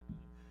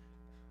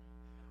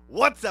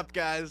What's up,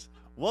 guys?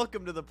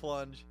 Welcome to The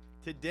Plunge.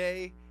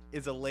 Today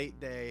is a late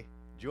day.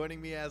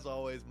 Joining me, as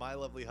always, my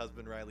lovely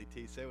husband, Riley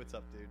T. Say what's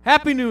up, dude.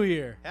 Happy New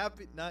Year.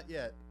 Not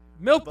yet.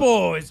 Milk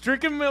boys,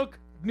 drinking milk,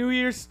 New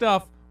Year's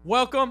stuff.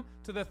 Welcome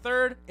to the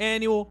third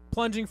annual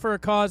Plunging for a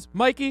Cause.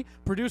 Mikey,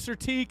 producer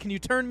T, can you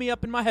turn me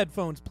up in my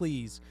headphones,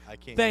 please? I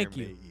can't Thank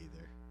hear you. me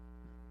either.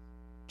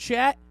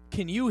 Chat,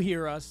 can you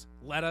hear us?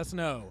 Let us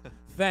know.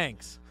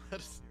 Thanks.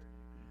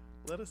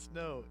 Let us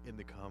know in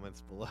the comments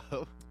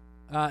below.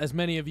 As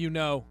many of you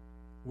know,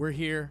 we're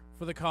here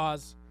for the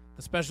cause,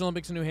 the Special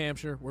Olympics in New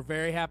Hampshire. We're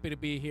very happy to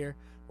be here.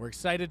 We're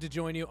excited to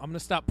join you. I'm going to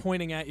stop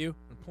pointing at you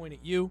and point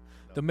at you.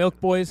 The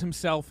Milk Boys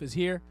himself is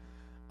here.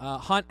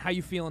 Hunt, how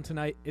you feeling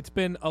tonight? It's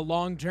been a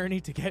long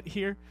journey to get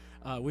here.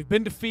 We've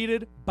been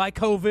defeated by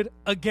COVID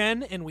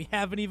again, and we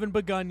haven't even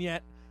begun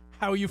yet.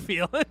 How are you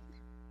feeling?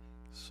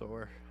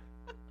 Sore.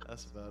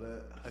 That's about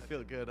it. I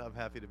feel good. I'm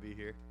happy to be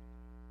here.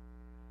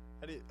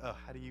 How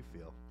do you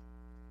feel?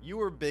 You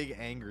were big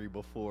angry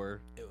before.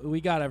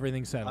 We got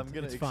everything settled. I'm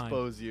going to fine.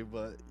 expose you,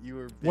 but you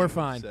were big We're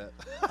fine. upset.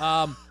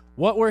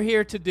 What we're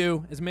here to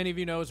do, as many of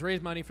you know, is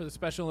raise money for the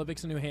Special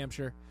Olympics in New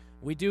Hampshire.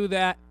 We do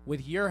that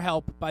with your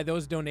help by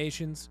those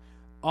donations.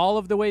 All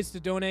of the ways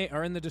to donate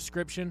are in the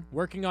description.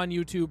 Working on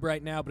YouTube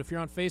right now, but if you're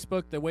on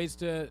Facebook, the ways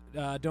to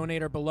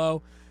donate are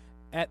below.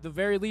 At the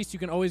very least, you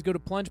can always go to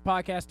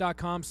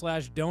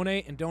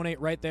plungepodcast.com/donate and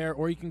donate right there,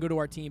 or you can go to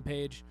our team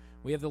page.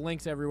 We have the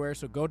links everywhere,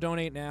 so go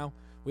donate now.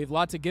 We have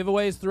lots of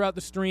giveaways throughout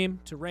the stream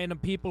to random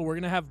people. We're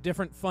going to have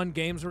different fun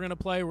games we're going to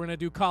play. We're going to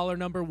do caller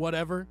number,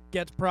 whatever,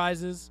 gets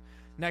prizes.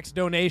 Next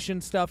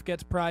donation stuff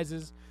gets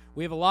prizes.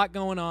 We have a lot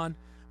going on.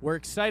 We're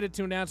excited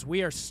to announce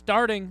we are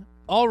starting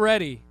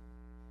already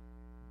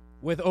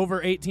with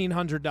over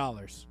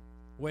 $1,800,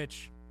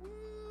 which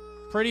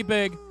pretty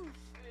big.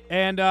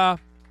 And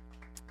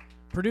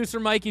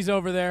producer Mikey's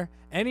over there.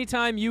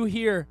 Anytime you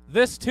hear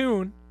this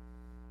tune,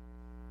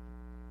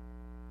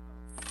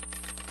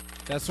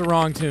 that's the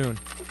wrong tune.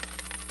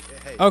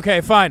 Hey. Okay,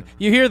 fine.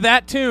 You hear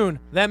that tune,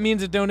 that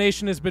means a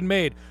donation has been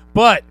made.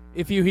 But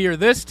if you hear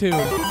this tune,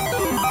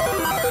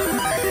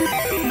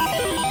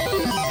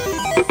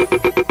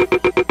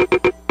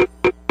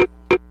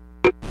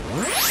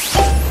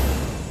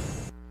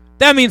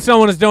 that means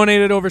someone has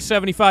donated over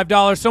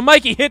 $75. So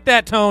Mikey, hit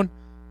that tone.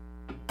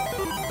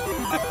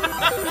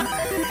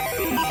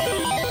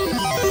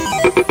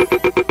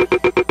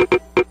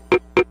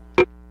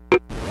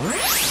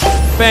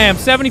 Bam,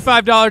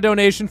 $75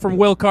 donation from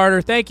Will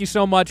Carter. Thank you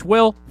so much,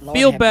 Will. Lord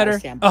Feel have better.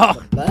 mercy, I'm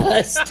about to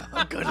bust.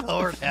 Oh, good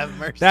Lord, have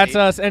mercy. That's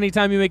us.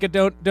 Anytime you make a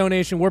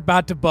donation, we're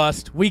about to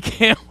bust. We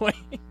can't wait.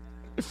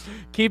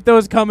 Keep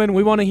those coming.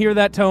 We want to hear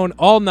that tone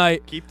all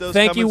night. Keep those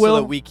Thank coming you, Will.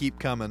 so that we keep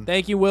coming.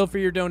 Thank you, Will, for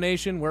your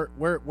donation.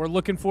 We're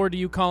looking forward to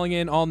you calling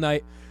in all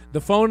night.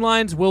 The phone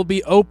lines will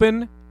be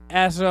open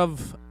as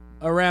of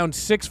around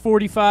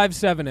 6:45,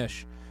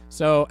 7-ish.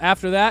 So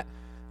after that,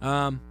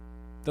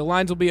 the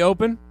lines will be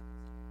open.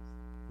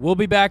 We'll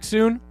be back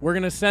soon. We're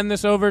going to send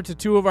this over to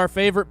two of our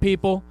favorite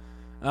people,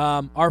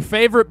 our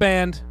favorite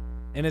band,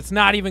 and it's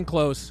not even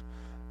close,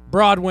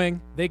 Broadwing.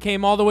 They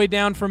came all the way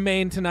down from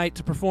Maine tonight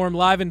to perform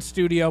live in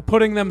studio,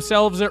 putting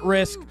themselves at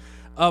risk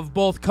of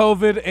both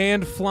COVID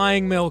and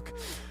flying milk.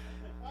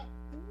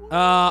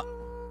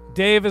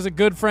 Dave is a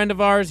good friend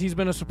of ours. He's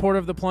been a supporter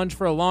of The Plunge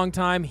for a long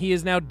time. He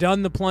has now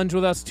done The Plunge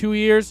with us 2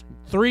 years,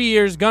 3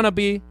 years, gonna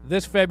be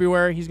this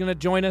February. He's going to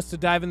join us to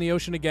dive in the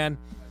ocean again.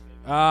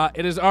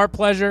 It is our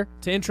pleasure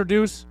to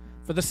introduce,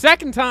 for the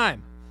second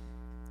time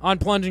on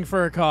Plunging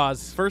for a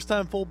Cause, First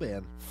time full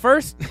band.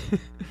 first We had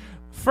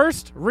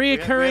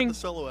reoccurring the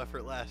solo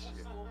effort last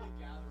year.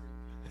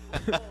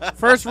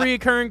 first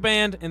reoccurring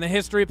band in the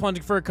history of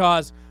Plunging for a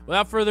Cause.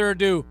 Without further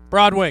ado,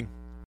 Broadwing.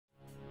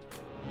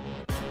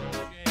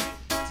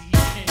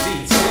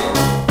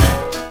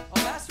 Oh,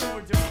 that's what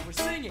we're doing. We're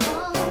singing.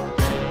 Y'all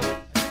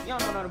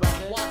don't know about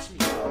that. Watch me.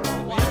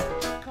 Watch me.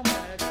 Come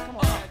on, Ed. Come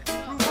on, Ed.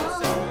 Prove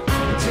yourself.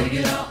 Take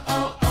it out,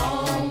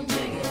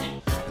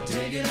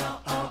 take it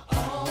out,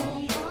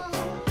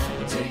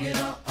 take it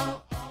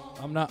out.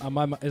 I'm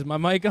not. Is my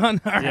mic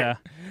on? All right. Yeah.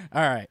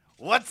 All right.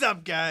 What's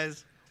up,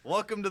 guys?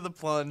 Welcome to The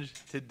Plunge.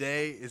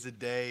 Today is a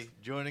day.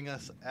 Joining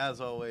us,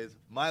 as always,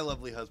 my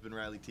lovely husband,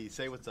 Riley T.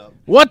 Say what's up.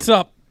 What's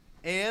up?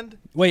 And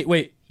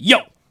Wait. Yo.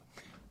 that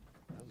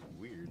was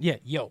weird. Yeah.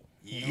 Yo.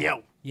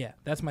 Yo. Yeah.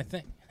 That's my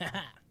thing.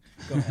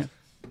 Go ahead.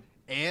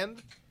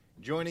 And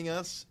joining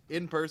us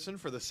in person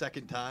for the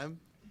second time,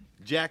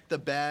 Jack the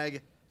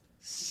Bag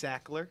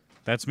Sackler.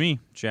 That's me,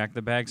 Jack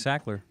the Bag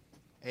Sackler.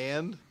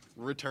 And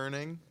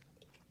returning,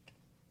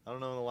 I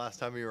don't know the last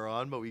time you were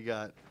on, but we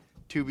got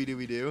Tooby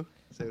Dooby Doo.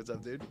 Say what's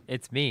up, dude.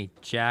 It's me,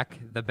 Jack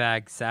the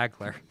Bag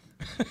Sackler.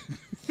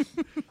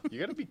 You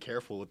got to be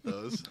careful with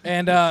those.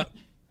 And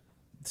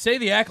say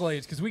the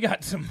accolades because we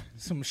got some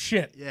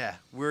shit. Yeah,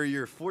 we're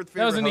your fourth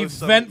favorite That was an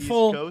hosts on the East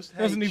eventful. Coast.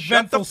 That was an Hey,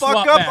 eventful shut the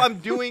fuck swap up! back. I'm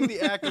doing the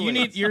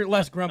accolades. You're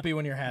less grumpy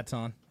when your hat's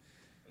on.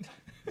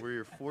 We're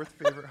your fourth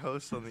favorite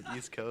hosts on the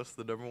East Coast,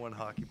 the number one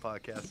hockey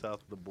podcast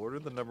south of the border,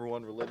 the number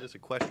one religious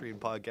equestrian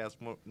podcast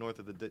north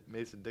of the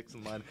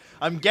Mason-Dixon line.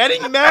 I'm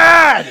getting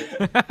mad!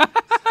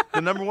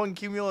 The number one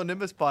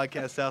cumulonimbus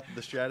podcast south of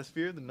the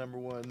stratosphere, the number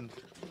one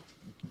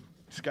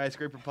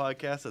skyscraper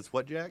podcast. That's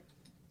what, Jack?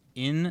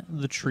 In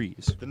the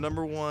trees. The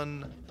number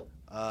one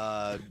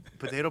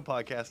potato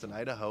podcast in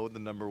Idaho, the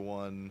number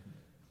one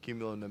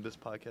cumulonimbus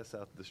podcast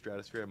south of the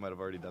stratosphere. I might have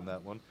already done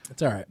that one.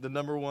 It's all right. The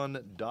number one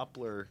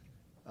Doppler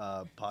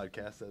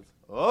podcast that's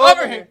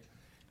over here.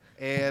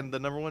 And the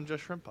number one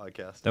Just Shrimp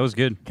podcast. That was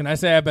good. Can I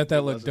say I bet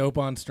that looked dope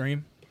on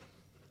stream?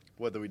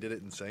 Whether we did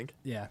it in sync?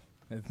 Yeah.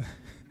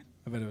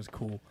 I bet it was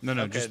cool. No,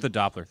 Okay. just the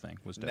Doppler thing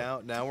was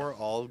dope. Now we're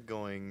all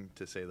going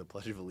to say the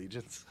Pledge of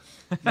Allegiance.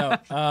 No,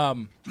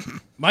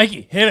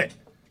 Mikey, hit it.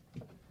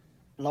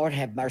 Lord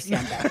have mercy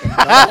on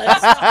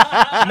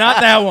that. Not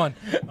that one.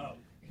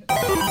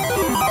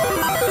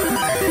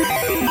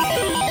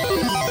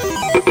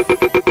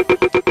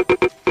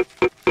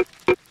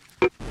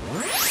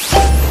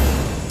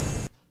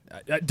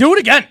 Do it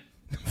again.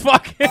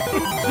 Fuck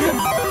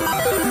it.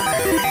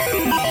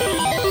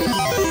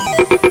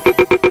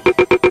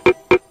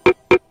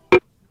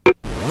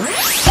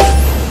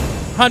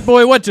 Hunt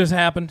boy, what just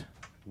happened?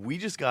 We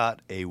just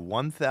got a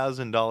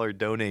 $1,000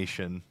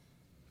 donation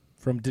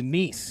From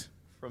Denise.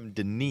 from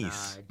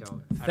Denise. I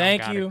don't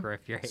Thank got it, you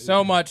Griff. You're hating.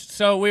 so much.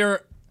 So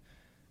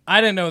I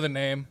didn't know the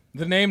name.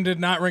 The name did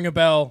not ring a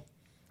bell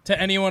to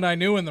anyone I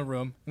knew in the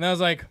room. And I was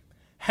like,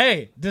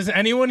 hey, does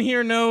anyone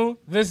here know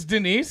this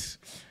Denise?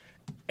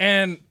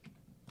 And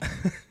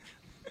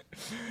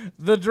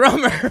the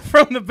drummer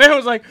from the band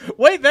was like,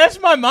 wait, that's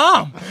my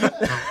mom.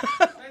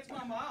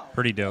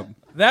 Pretty dope.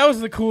 That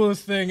was the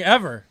coolest thing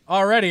ever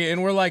already.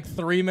 And we're like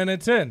 3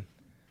 minutes in.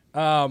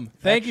 Thank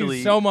you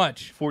Actually, so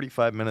much.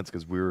 45 minutes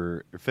because we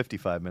were, or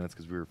 55 minutes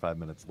because we were 5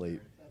 minutes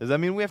late. Does that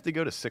mean we have to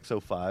go to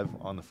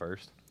 6:05 on the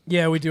first?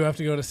 Yeah, we do have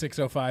to go to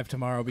 6:05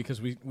 tomorrow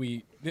because we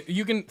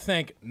you can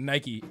thank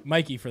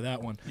Mikey for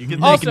that one. You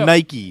can Also- thank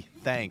Nike.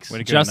 Thanks. Way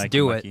to go, Just Nike,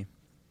 do it. Mikey.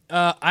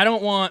 I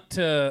don't want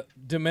to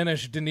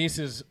diminish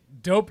Denise's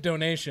dope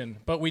donation,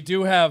 but we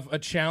do have a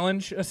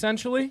challenge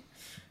essentially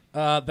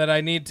that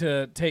I need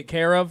to take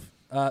care of.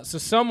 So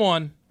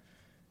someone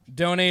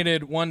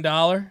donated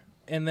 $1,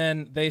 and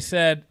then they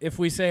said if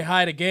we say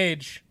hi to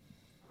Gage,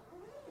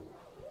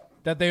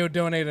 that they would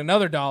donate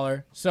another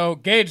 $1. So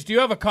Gage, do you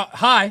have a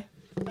hi?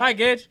 Hi,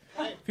 Gage.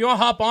 If you want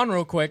to hop on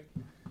real quick.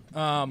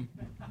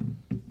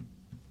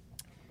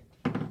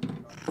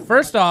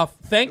 First off,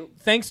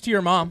 thanks to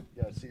your mom.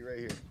 Yeah, see right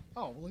here.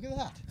 Oh, look at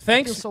that.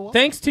 Thanks, so well.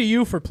 thanks to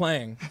you for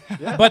playing,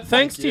 but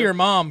thanks to you. your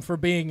mom for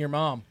being your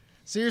mom.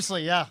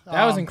 Seriously, yeah.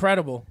 That was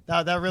incredible.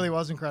 That really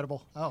was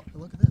incredible. Oh,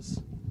 look at this.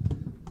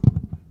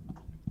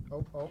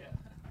 Oh.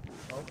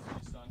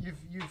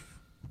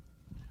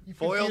 You've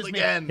Foiled confused me.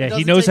 again. Yeah, he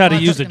doesn't knows take how to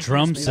much use to a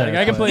drum confuse me. set. Like,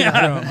 I can play the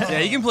drums. Yeah,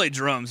 he can play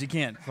drums. He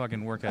can't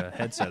fucking work a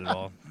headset at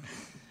all.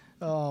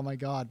 Oh my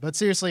God! But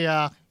seriously,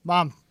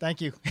 Mom, thank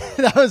you.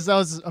 that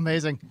was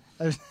amazing.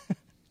 And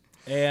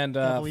Can't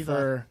believe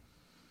that.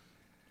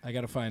 I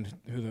gotta find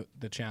who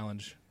the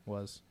challenge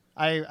was.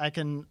 I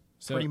can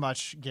So- pretty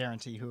much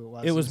guarantee who it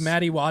was. It was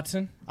Maddie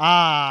Watson.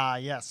 Ah,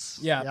 yes.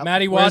 Yeah, Yep.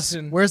 Maddie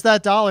Watson. Where's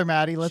that $1,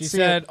 Maddie? Let's She see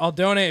said, it. "I'll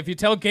donate if you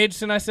tell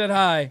Gageson I said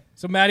hi."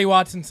 So Maddie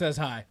Watson says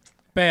hi.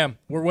 Bam.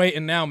 We're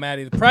waiting now,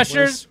 Maddie. The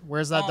pressures.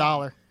 Where's that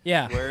 $1?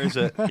 Yeah. Where is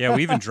it? Yeah,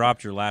 we even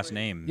dropped your last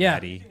name, Yeah.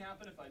 Maddie.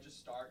 happen if I just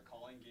start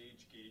calling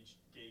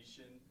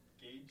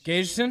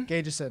Gageson? Gageson.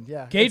 Gageson,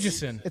 yeah.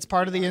 Gageson. It's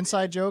part of the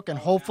inside joke, and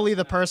hopefully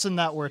the person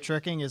that we're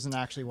tricking isn't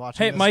actually watching.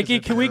 Hey, this, 'cause Mikey,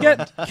 if can we they're-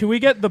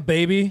 get the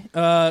baby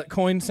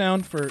coin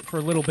sound for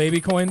little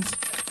baby coins?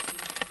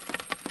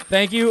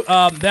 Thank you.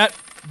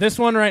 This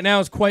one right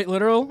now is quite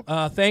literal.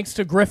 Thanks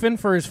to Griffin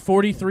for his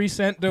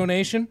 43-cent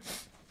donation.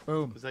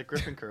 Boom. Is that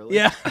Griffin Curley?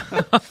 Yeah.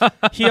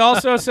 He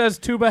also says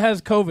Tuba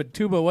has COVID.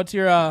 Tuba, what's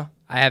your I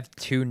have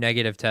 2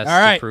 negative tests All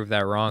right. to prove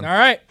that wrong. All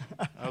right.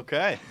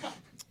 Okay.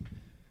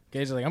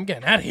 Gage is like, I'm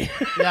getting out of here.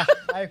 Yeah,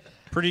 I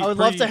Pretty. would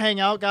love to pretty- hang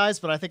out, guys,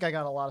 but I think I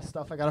got a lot of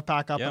stuff I got to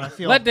pack up, Yeah. and I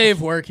feel Let Dave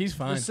work. He's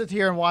we'll fine. sit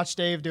here and watch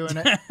Dave doing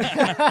it.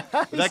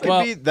 That could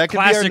Well, be our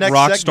Classic next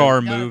rock segment.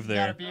 star Got a- move got a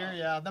there. beer,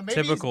 yeah. Maybe,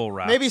 Typical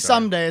rock Maybe star.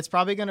 someday. It's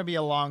probably going to be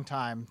a long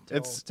time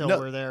till No.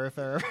 we're there, if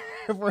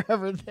we're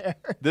ever there.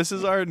 This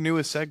is our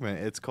newest segment.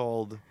 It's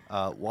called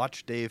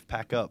Watch Dave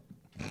Pack Up.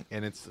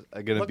 And it's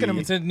going to Look be... at him.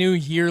 It's a new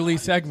yearly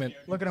segment.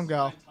 Look at him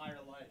go.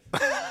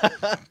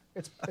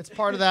 It's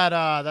part of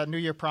that New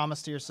Year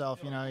promise to yourself.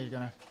 You know, you're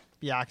gonna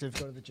be active,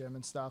 go to the gym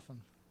and stuff, and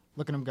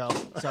look at him go.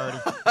 It's already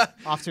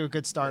off to a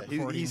good start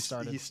before it even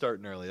started. He's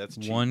starting early. That's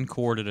cheap. One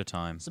chord at a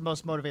time. It's the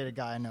most motivated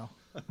guy I know.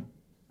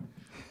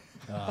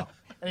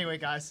 Anyway,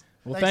 guys.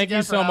 Well, thanks thank you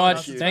again for so having much.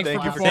 us. It's Thanks been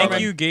for fun. performing.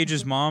 Thank you,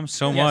 Gage's mom,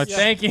 so Yes, much.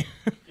 Thank you.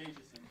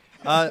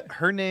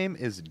 Her name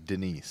is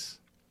Denise.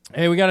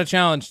 Hey, we got a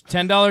challenge.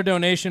 $10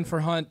 donation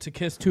for Hunt to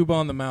kiss Tuba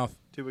on the mouth.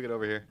 Tuba, get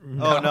over here.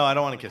 Oh, no, I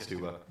don't want to kiss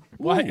Tuba.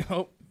 Why?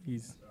 Oh,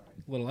 he's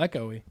a little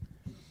echoey.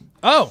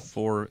 Oh,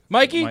 Four,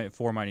 Mikey?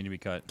 four might need to be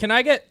cut. can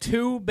I get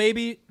 2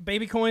 baby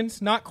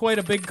coins? Not quite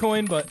a big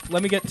coin, but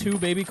let me get 2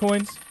 baby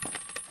coins.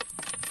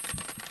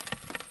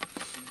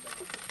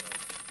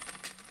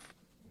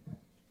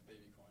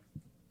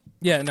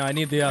 Yeah, no, I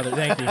need the other.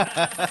 Thank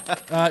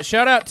you.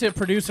 Shout out to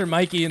producer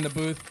Mikey in the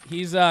booth.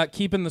 He's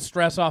keeping the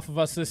stress off of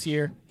us this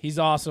year. He's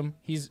awesome.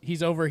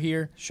 He's over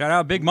here Shout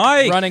out Big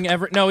Mike. running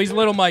No, he's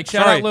Little Mike.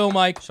 Shout Sorry. out Little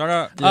Mike. Shout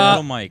out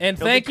Little Mike. And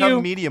He'll thank become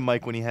you. Medium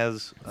Mike when he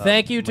has.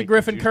 Thank you to Mike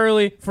Griffin Jr.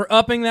 Curley for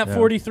upping that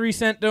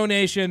 43-cent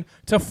donation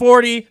to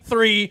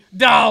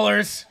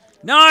 $43.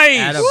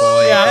 Nice.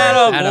 Attaboy.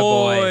 Yeah.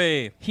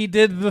 Attaboy. He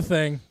did the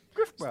thing.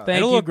 Thank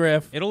It'll you, look,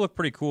 Griff. It'll look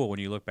pretty cool when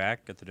you look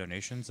back at the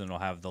donations, and it'll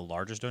have the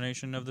largest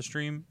donation of the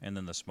stream, and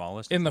then the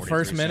smallest In the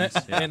first 43 minute,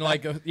 cents. Yeah. and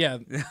like, yeah,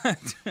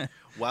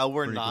 While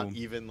we're Pretty not cool.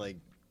 even like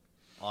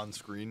on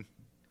screen.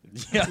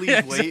 Yeah.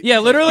 Please wait. yeah,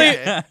 literally,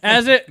 Okay.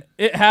 as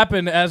it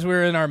happened as we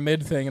were in our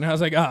mid thing, and I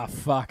was like, oh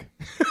fuck,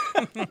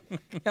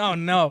 oh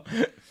no,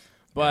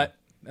 but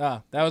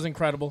that was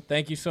incredible.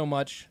 Thank you so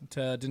much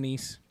to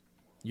Denise.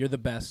 You're the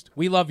best.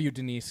 We love you,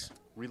 Denise.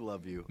 We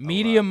love you. a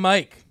Medium lot.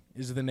 Mike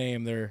is the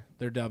name they're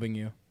dubbing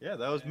you. Yeah,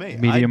 that was me.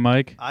 Medium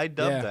Mike. I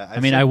dubbed Yeah. that. I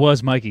mean, said, I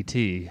was Mikey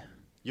T.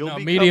 You'll No,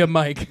 become, Medium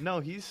Mike.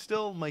 No, he's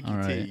still Mikey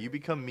All T. right. You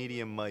become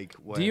Medium Mike.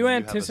 When Do you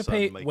have a son,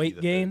 anticipate Mikey weight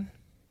the gain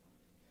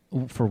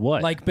For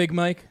what? like Big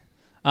Mike?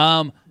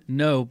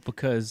 No,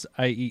 because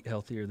I eat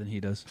healthier than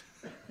he does.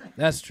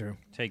 That's true.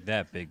 Take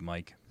that, Big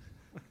Mike.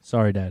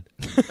 Sorry, Dad.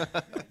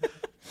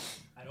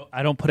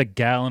 I don't put a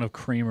gallon of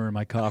creamer in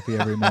my coffee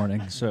every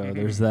morning, so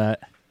there's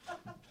that.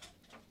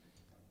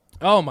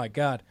 Oh my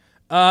God.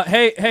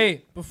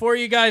 Hey, before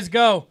you guys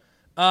go,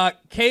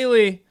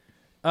 Kaylee,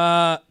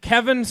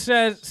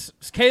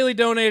 Kaylee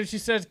donated. She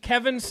says,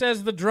 Kevin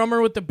says the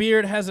drummer with the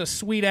beard has a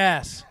sweet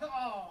ass.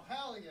 Oh,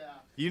 hell yeah.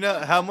 You know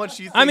how much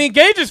you think? I mean,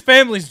 Gage's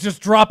family's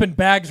just dropping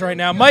bags right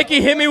now. Mikey,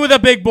 hit me with a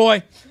big boy.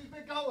 Keep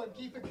it going.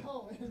 Keep it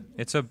going.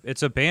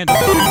 It's a band.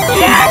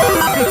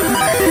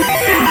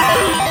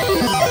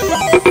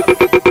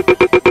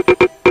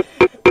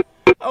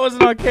 I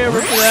wasn't on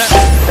camera for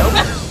that. that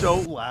was so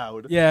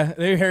loud. Yeah,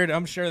 they heard it.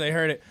 I'm sure they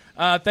heard it.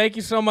 Thank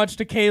you so much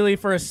to Kaylee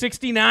for a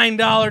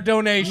 $69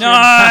 donation.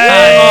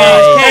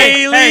 Nice,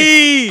 Hey,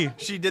 Kaylee.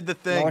 She did the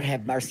thing. Lord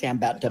have mercy, I'm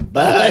about to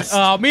bust.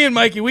 Me and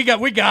Mikey, we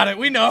got it.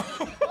 We know.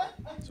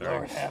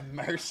 Lord have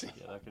mercy.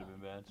 That could have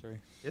been bad.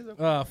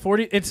 Sorry.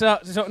 40. It's so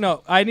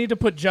no. I need to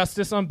put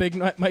justice on Big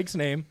Mike's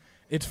name.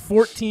 It's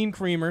 14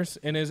 creamers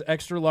in his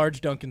extra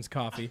large Dunkin's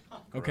coffee.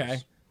 Okay,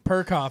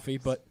 per coffee,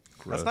 but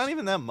That's not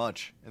even that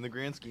much in the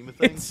grand scheme of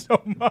things. it's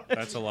so much.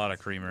 That's a lot of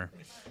creamer.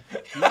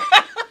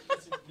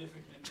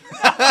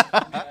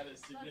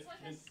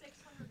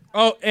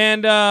 Oh,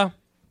 and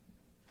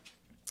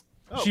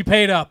she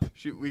paid up.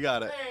 We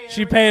got it.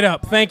 She paid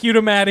up. Thank you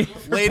to Maddie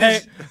for,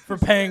 Ladies- for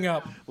paying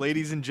up.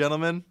 Ladies and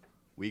gentlemen,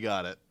 we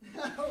got it.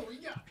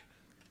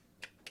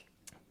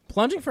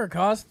 Plunging for a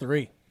cause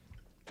 3.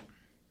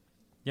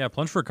 Yeah,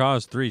 Plunge for a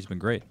Cause 3 has been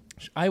great.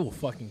 I will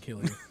fucking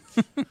kill you.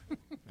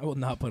 I will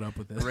not put up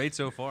with this. Great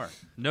so far.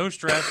 No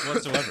stress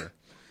whatsoever.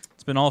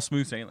 It's been all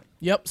smooth sailing.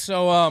 Yep.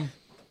 So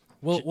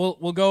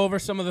we'll go over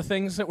some of the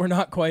things that we're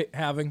not quite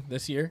having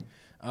this year,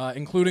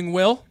 including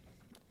Will.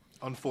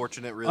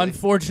 Unfortunate, really.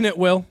 Unfortunate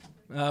Will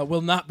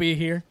will not be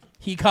here.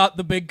 He caught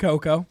the big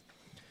Coco.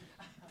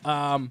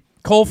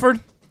 Colford,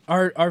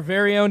 our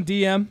very own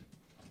DM,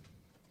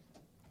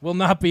 will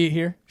not be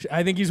here.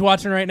 I think he's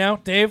watching right now.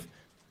 Dave,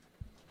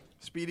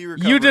 Speedy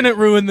recovery. you didn't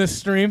ruin this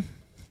stream.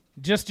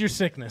 Just your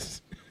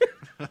sickness.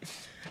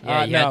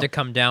 Yeah, you no. had to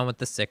come down with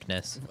the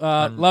sickness.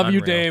 Love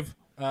you, Unreal. Dave.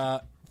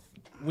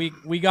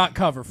 We got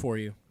cover for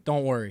you.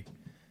 Don't worry.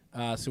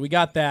 So we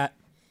got that.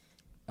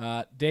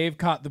 Dave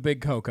caught the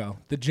big Coco,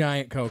 the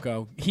giant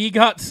Coco. He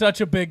got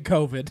such a big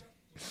COVID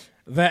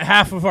that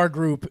half of our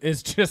group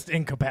is just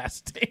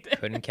incapacitated.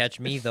 Couldn't catch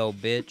me though,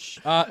 bitch.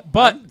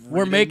 But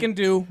we're making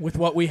do with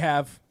what we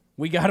have.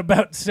 We got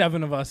about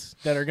 7 of us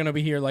that are going to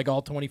be here, like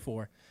all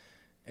 24.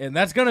 And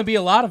that's going to be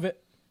a lot of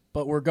it.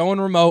 But we're going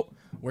remote.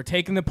 We're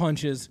taking the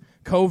punches.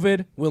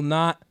 COVID will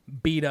not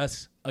beat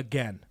us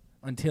again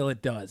until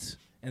it does.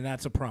 And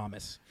that's a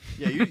promise.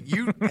 Yeah,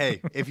 you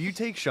hey, if you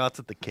take shots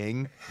at the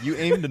king, you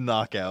aim to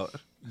knock out.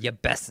 You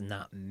best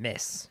not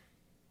miss.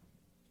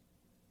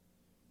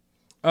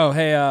 Oh,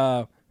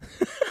 hey,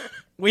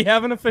 we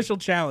have an official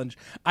challenge.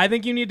 I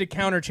think you need to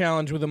counter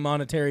challenge with a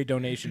monetary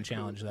donation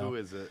challenge, though. Who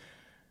is it?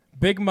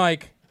 Big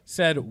Mike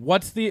said,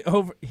 "What's the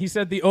over?" He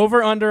said the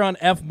over under on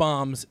F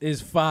bombs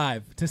is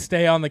 5 to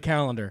stay on the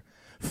calendar.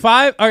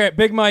 5. All right,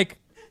 Big Mike.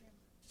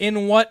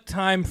 In what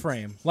time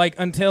frame? Like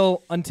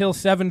until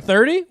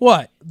 7:30?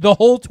 What? The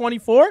whole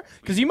 24?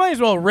 Because you might as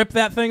well rip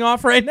that thing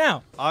off right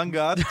now. On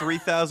God,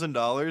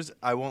 $3,000.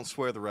 I won't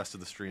swear the rest of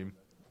the stream.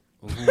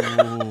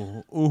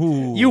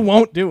 Ooh. You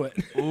won't do it.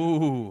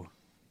 Ooh.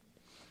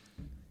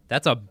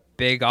 That's a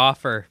big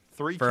offer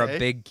 3K? for a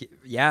big.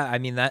 Yeah, I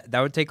mean that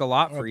would take a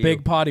lot for A you.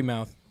 big potty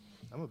mouth.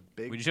 I'm a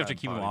big. We just have to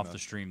time keep him potty off mouth. the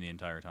stream the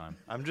entire time.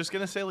 I'm just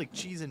gonna say like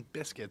cheese and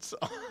biscuits.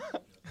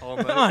 All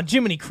Come night. on,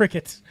 Jiminy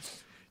Crickets.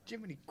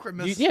 Jiminy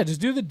Christmas. Yeah,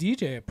 just do the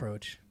DJ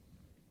approach.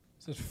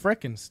 This is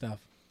frickin' stuff.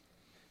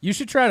 You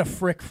should try to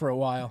frick for a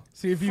while.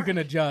 See if you can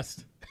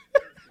adjust.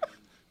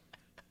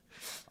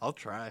 I'll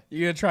try.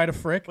 You gonna try to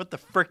frick? What the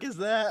frick is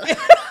that?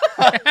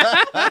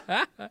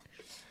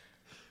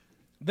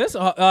 This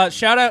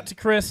shout out to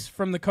Chris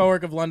from the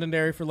Cowork of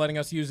Londonderry for letting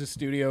us use his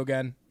studio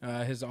again,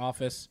 his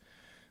office,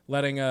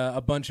 letting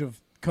a bunch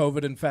of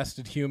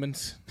COVID-infested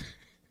humans.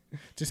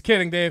 Just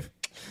kidding, Dave.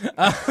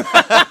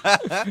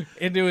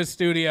 Into his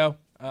studio.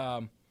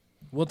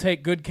 We'll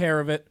take good care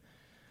of it.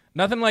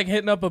 Nothing like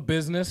hitting up a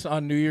business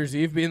on New Year's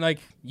Eve, being like,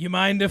 "You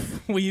mind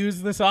if we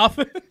use this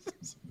office?"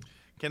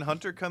 Can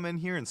Hunter come in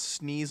here and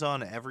sneeze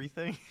on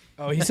everything?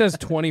 Oh, he says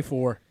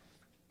 24.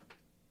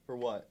 For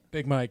what?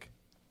 Big Mike.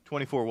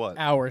 24 what?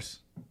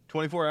 Hours.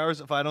 24 hours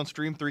if I don't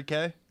stream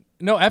 3K?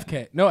 No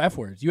FK. No F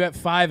words. You have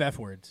 5 F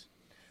words.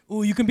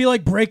 Ooh, you can be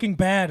like Breaking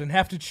Bad and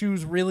have to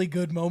choose really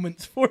good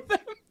moments for them.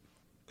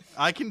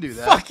 I can do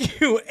that. Fuck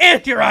you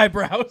and your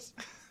eyebrows.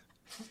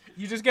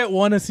 You just get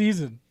 1 a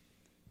season.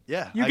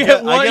 Yeah. You I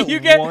get one. I You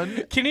get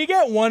one. Can he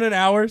get 1 an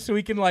hour so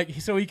he can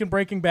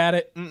Breaking Bad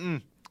it?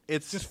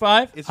 It's Just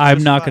 5. It's I'm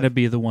just not 5. going to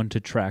be the one to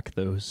track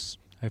those.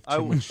 I have I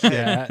too would- much.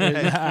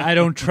 Yeah, I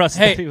don't trust.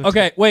 Hey, anyone.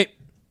 okay, wait.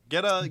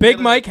 Big Get a-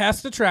 Mike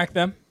has to track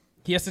them.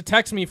 He has to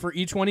text me for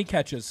each one he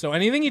catches. So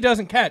anything he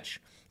doesn't catch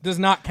does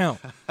not count.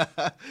 If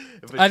a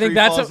I think tree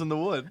that's falls in the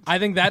wood. I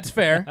think that's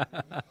fair.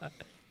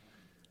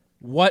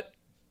 What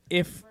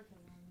if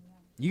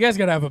you guys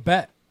got to have a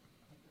bet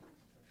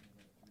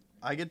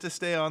I get to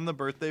stay on the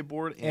birthday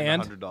board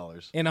and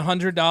 $100. in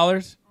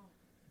 $100?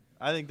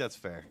 I think that's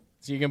fair.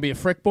 So you're going to be a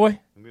frick boy?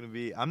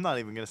 I'm not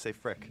even gonna say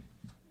frick.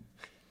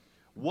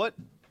 What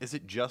is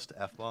it? Just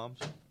F bombs?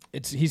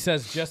 He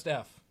says just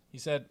F. He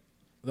said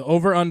the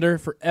over under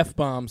for F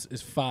bombs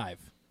is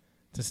 5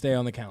 to stay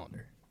on the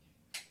calendar.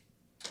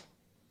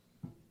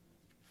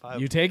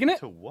 5 You taking it?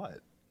 to what?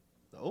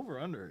 The over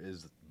under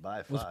is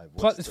by Was 5.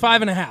 plus, it's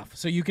 5.5.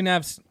 So you can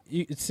have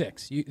it's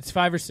 6. It's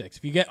 5 or 6.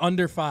 If you get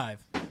under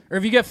 5, or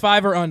if you get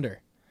 5 or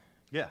under.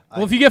 Yeah.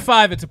 Well, if you get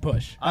 5, it's a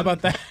push. How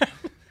about that?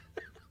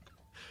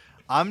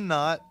 I'm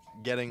not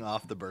getting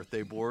off the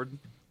birthday board.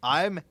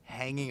 I'm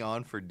hanging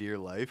on for dear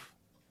life.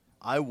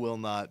 I will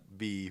not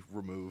be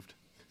removed.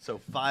 So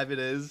 5 it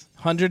is.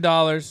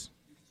 $100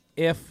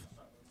 if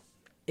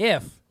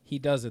he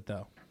does it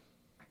though.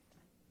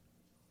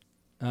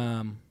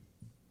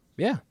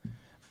 Yeah.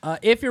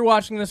 If you're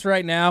watching this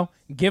right now,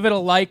 give it a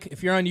like.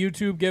 If you're on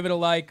YouTube, give it a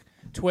like.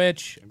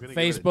 Twitch, gonna give it a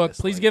Facebook,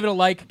 please dislike. give it a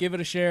like, give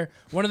it a share.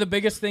 One of the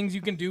biggest things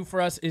you can do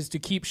for us is to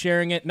keep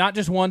sharing it, not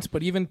just once,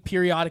 but even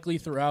periodically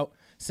throughout.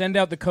 Send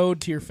out the code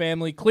to your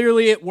family.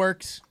 Clearly it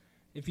works.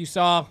 If you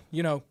saw,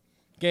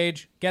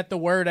 Gage, get the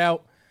word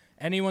out.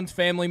 Anyone's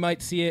family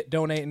might see it,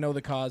 donate, and know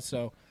the cause.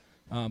 So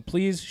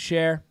please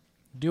share.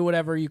 Do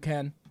whatever you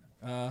can.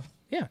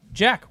 Yeah.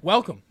 Jack,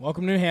 welcome.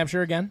 Welcome to New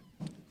Hampshire again.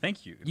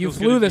 Thank you. It You feels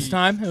good flew to this be-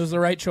 time. It was the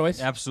right choice.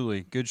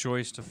 Absolutely. Good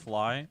choice to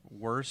fly.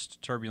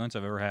 Worst turbulence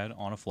I've ever had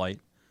on a flight,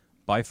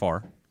 by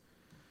far.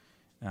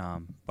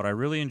 But I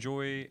really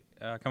enjoy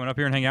coming up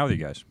here and hanging out with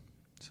you guys.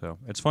 So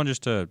it's fun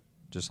just to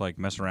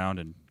mess around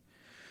and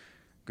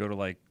go to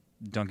like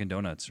Dunkin'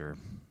 Donuts or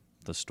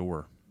the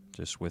store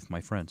just with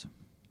my friends.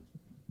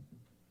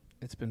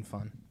 It's been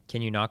fun.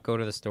 Can you not go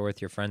to the store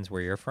with your friends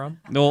where you're from?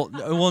 No,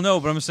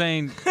 but I'm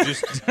saying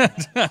just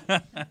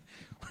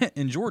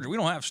in Georgia we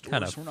don't have stores.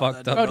 Kinda We're not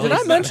fucked that up. Oh, did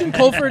I mention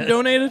Colford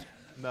donated?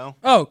 No.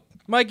 Oh,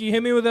 Mikey,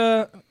 hit me with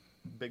a...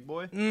 Big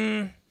boy?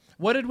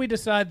 What did we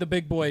decide the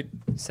big boy...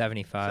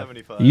 75.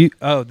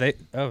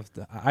 75.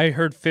 I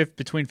heard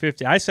between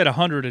 50. I said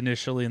 100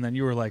 initially, and then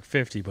you were like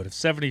 50. But if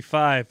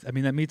 75, I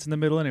mean that meets in the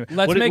middle anyway.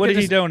 What did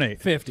he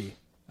donate? 50.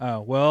 Oh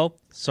well,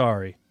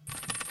 sorry.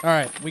 All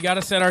right, we got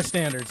to set our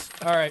standards.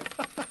 All right.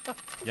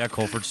 Yeah,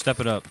 Colford, step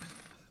it up.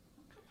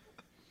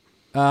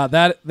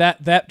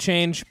 That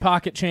change,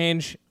 pocket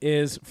change,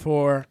 is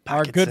for our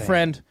Pocket good sand.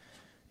 friend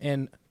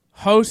and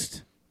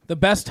host, the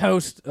best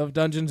host of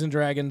Dungeons and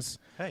Dragons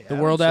Hey, the Adam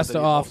world said has that to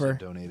he also offer.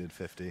 donated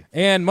 50.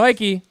 And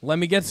Mikey, let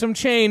me get some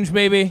change,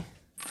 baby.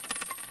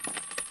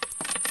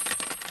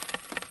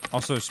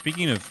 Also,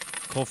 speaking of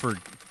Colford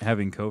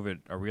having COVID,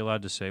 are we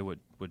allowed to say what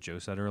Joe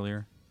said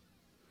earlier?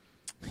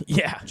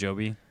 Yeah.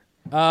 Joby?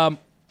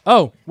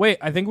 Oh, wait,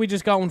 I think we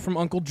just got one from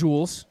Uncle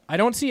Jules. I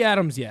don't see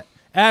Adam's yet.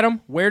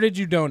 Adam, where did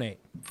you donate?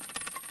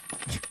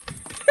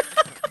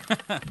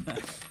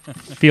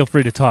 Feel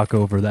free to talk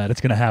over that. It's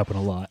going to happen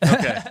a lot.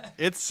 Okay.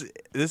 This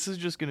is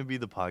just going to be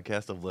the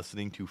podcast of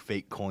listening to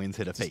fake coins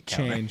hit a fake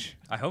counter. Change.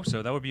 I hope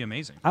so. That would be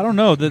amazing. I don't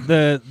know.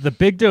 The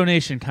big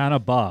donation kind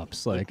of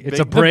bops. Like it's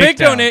a big- The breakdown. big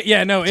donate,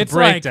 yeah, no, it's a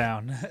like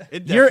breakdown.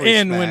 It you're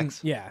definitely in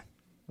smacks.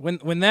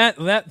 when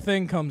that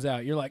thing comes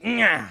out, you're like,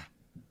 nah.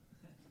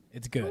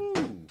 It's good.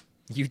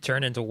 You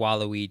turn into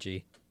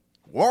Waluigi.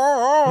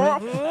 I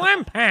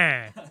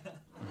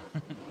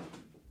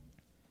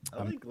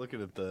like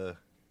looking at the.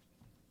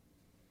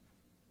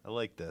 I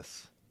like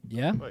this.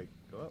 Yeah, Wait,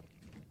 go up.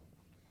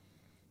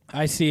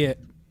 I see it.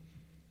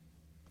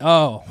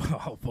 Oh,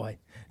 oh boy,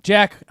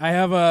 Jack, I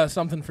have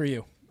something for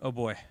you. Oh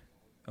boy.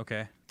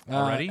 Okay.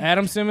 Already?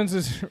 Adam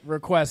Simmons'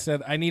 request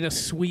said, I need a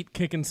sweet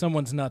kicking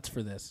someone's nuts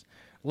for this.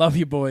 Love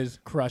you, boys.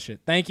 Crush it.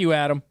 Thank you,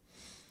 Adam.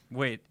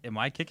 Wait, am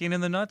I kicking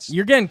in the nuts?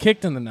 You're getting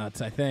kicked in the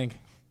nuts, I think.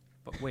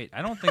 But wait,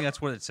 I don't think that's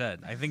what it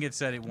said. I think it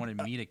said it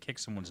wanted me to kick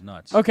someone's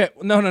nuts. Okay,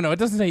 no. It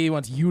doesn't say he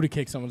wants you to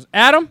kick someone's.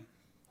 Adam,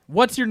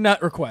 what's your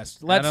nut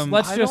request? Let's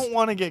I just. don't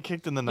want to get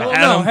kicked in the nuts. Well,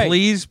 no, Adam,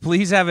 hey.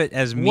 please have it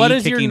as me What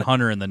is your kicking n-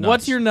 Hunter in the nuts.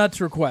 What's your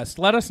nuts request?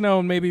 Let us know,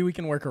 and maybe we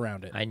can work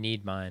around it. I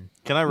need mine.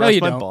 Can I No, rest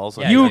you my don't. balls?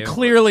 on Yeah, you you do.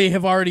 clearly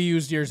have already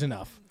used yours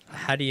enough.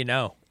 How do you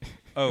know?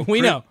 Oh,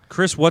 We know.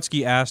 Chris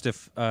Wutsky asked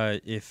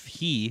if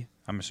he,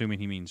 I'm assuming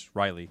he means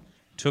Riley,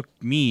 took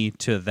me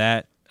to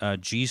that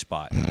G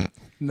spot.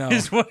 No.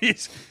 Is what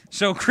he's.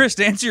 So, Chris,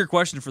 to answer your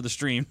question for the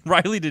stream,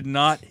 Riley did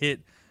not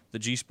hit the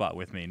G spot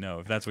with me. No,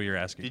 if that's what you're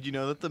asking. Did you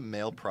know that the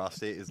male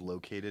prostate is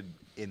located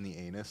in the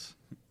anus?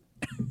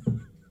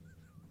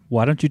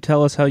 Why don't you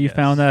tell us how you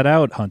found that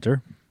out,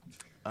 Hunter?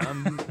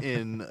 I'm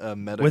in a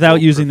medical.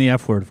 Without using the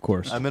F word, of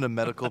course. I'm in a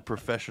medical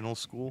professional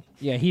school.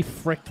 Yeah, he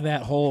fricked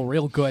that hole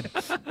real good.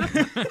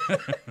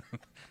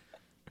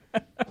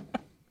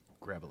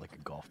 Grab it like a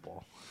golf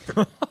ball.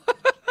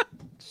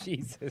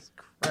 Jesus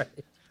Christ.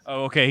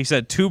 Oh, okay. He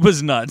said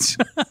Tuba's nuts.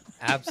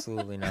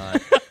 Absolutely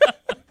not.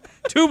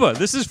 Tuba,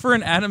 this is for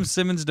an Adam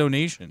Simmons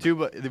donation.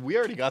 Tuba, we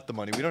already got the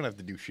money. We don't have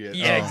to do shit.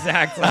 Yeah,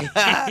 exactly.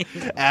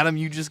 Adam,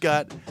 you just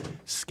got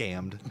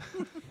scammed.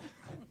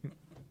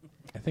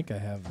 I think I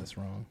have this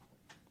wrong.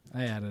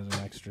 I added an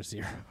extra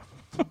 0.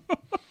 I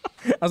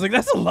was like,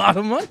 that's a lot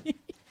of money.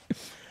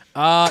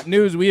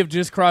 News, we have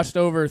just crossed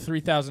over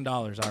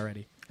 $3,000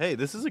 already. Hey,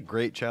 this is a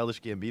great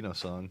Childish Gambino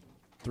song.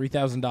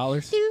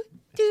 $3,000?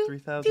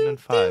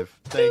 3005.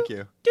 Thank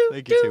you.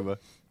 Thank you, Tuba.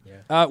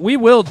 We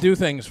will do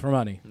things for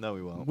money. No,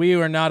 we won't. We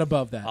are not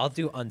above that. I'll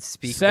do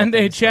unspeakable. Send a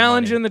things for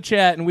challenge money. in the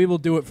chat, and we will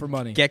do it for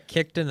money. Get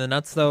kicked in the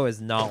nuts, though, is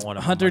not one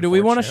of Hunter, them. do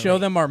we want to show unfortunately.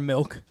 them our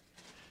milk?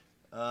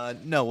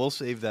 No, we'll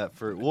save that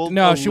for. We'll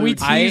No, should we allude-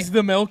 tease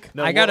the milk?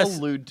 No, I gotta we'll s-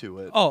 allude to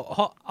it.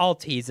 Oh, I'll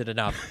tease it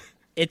enough.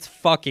 It's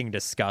fucking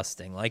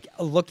disgusting. Like,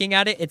 looking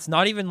at it, it's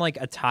not even like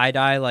a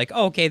tie-dye, like,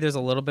 oh, okay, there's a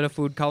little bit of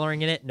food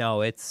coloring in it.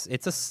 No, it's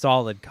a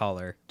solid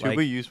color. Tuba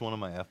Like, used one of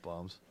my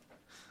F-bombs.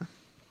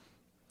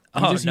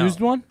 You just no. used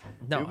one?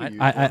 No, Tuba I,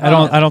 used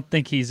I don't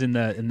think he's in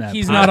that.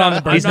 He's pot. not on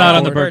the He's birthday not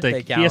on the birthday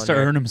birthday. He has to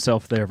calendar. earn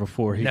himself there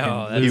before he no,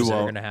 can that's lose never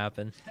it. going to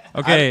happen.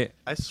 Okay,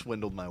 I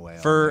swindled my way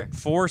for on there.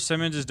 for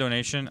Simmons'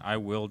 donation, I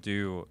will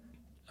do.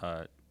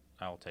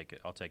 I'll take it.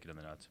 I'll take it in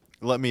the nuts.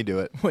 Let me do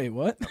it. Wait,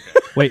 what?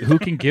 Wait, who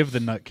can give the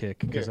nut kick?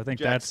 Because I think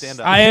Jack, that's stand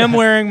up. I am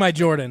wearing my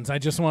Jordans. I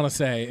just want to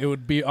say it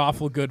would be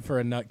awful good for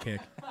a nut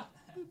kick.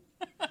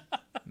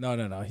 No.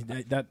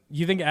 That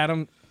you think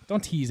Adam?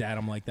 Don't tease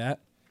Adam like that.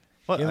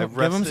 What? Give I him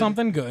rested-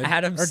 something good,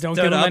 Adam or don't stood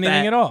give him up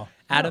anything at all.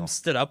 Adam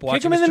stood up watching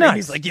Kick him in the stream. nuts.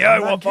 He's like, yeah, I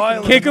want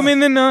violence. Kick him in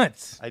the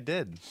nuts. I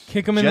did.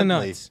 Kick him in the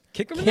Gently. nuts.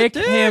 Kick him in Kick the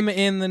dick. him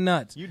in the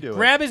nuts. You do it.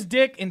 Grab his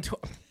dick and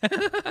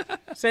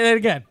say that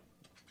again.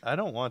 I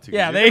don't want to.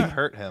 Yeah, Yeah, they- they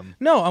hurt him.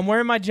 No, I'm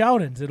wearing my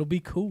Jordans. It'll be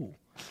cool.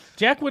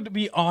 Jack would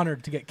be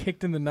honored to get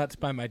kicked in the nuts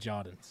by my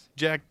Jordans.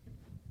 Jack,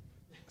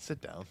 sit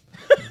down.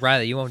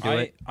 Riley, you won't do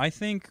it. I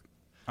think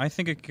a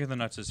kick in the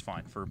nuts is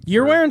fine for.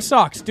 You're for- wearing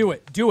socks. Do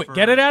it. Do it. for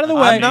Get it out of the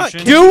I'm way. not Do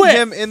kicking it.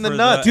 him in the for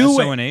nuts. Do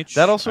it. SONH,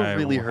 That also I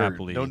really will hurt.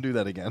 happily- Don't do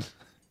that again.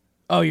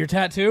 Oh, your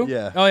tattoo?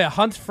 Yeah. Oh yeah,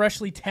 Hunt's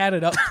freshly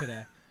tatted up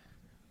today.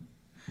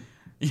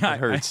 Yeah, It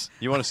hurts.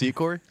 You want to see it,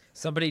 Corey?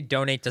 Somebody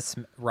donate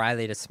to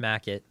Riley to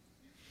smack it.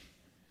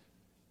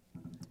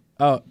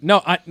 Oh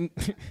no,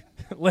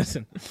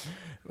 listen.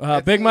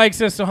 Big Mike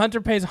says so.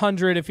 Hunter pays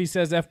 100 if he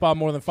says f-bomb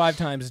more than 5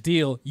 times.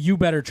 Deal. You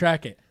better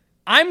track it.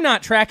 I'm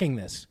not tracking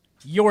this.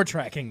 You're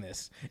tracking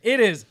this. It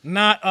is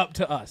not up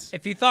to us.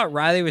 If you thought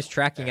Riley was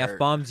tracking That hurt.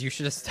 F-bombs, you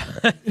should have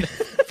started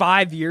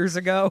 5 years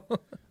ago.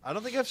 I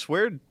don't think I've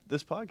sweared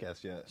this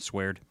podcast yet.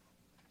 Sweared.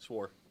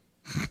 Swore.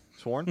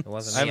 Sworn? It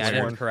wasn't I me. I haven't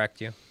didn't sworn.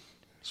 correct you.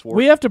 Swore.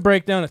 We have to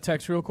break down a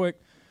text real quick.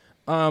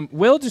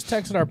 Will just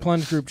texted our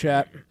Plunge group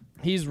chat.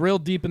 He's real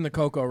deep in the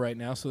cocoa right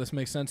now, so this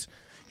makes sense.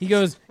 He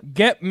goes,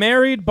 "Get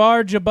married,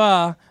 Bar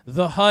Jabba,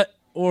 the Hut,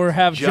 or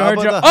have Jar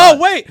Jabba Jar." the Oh Hutt.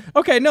 wait,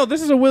 okay, no,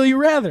 this is a Will You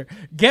Rather.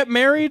 Get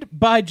married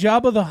by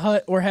Jabba the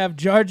Hutt, or have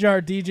Jar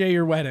Jar DJ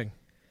your wedding.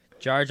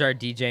 Jar Jar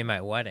DJ my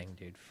wedding,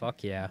 dude.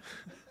 Fuck yeah.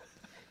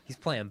 He's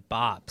playing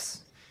bops.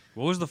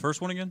 What was the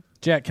first one again?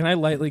 Jack, can I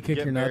lightly kick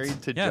Get your nuts?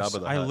 married to Yes,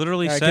 Jabba the I Hutt.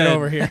 literally All right, said. get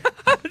over here.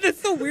 This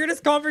is the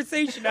weirdest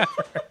conversation ever.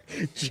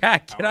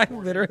 Jack, can I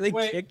literally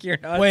Wait. kick your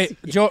nuts? Wait,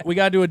 Joe, we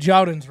gotta do a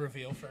Jowdens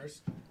reveal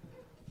first.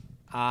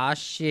 Ah,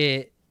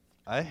 shit.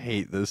 I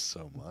hate this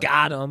so much.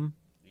 Got him.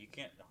 You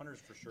can't. Hunter's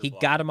for sure. He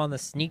got him on the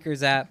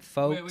sneakers app,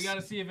 folks. Wait, we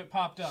gotta see if it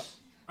popped up.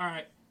 All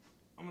right,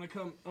 I'm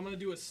gonna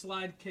do a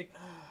slide kick.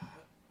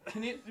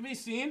 Can it be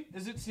seen?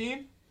 Is it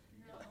seen,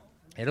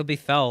 It'll be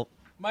felt.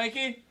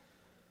 Mikey?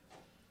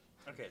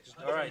 Okay.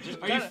 All right.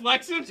 Just Are you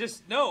flexing?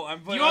 Just no.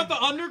 I'm. Do you want the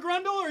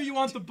undergrundle or you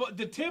want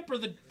the tip or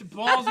the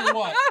balls or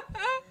what?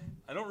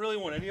 I don't really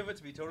want any of it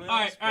to be totally All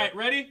right, honest. all right,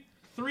 ready?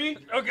 3,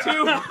 Okay.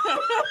 2.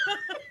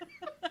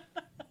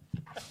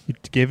 You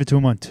gave it to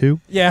him on 2.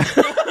 Yeah.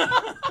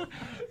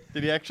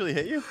 Did he actually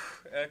hit you?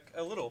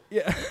 A little.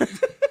 Yeah.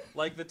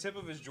 Like the tip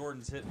of his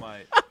Jordans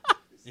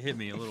hit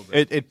me a little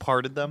bit. It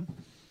parted them.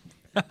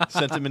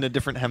 Sent them in a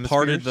different hemisphere.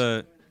 Parted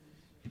the.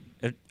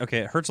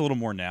 It hurts a little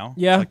more now.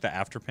 Yeah. It's like the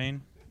after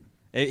pain.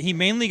 He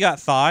mainly got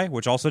thigh,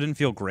 which also didn't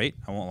feel great.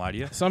 I won't lie to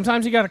you.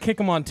 Sometimes you got to kick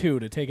him on 2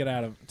 to take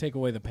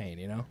away the pain,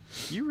 you know?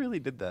 You really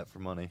did that for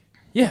money.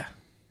 Yeah.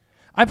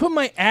 I put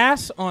my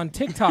ass on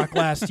TikTok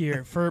last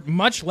year for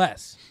much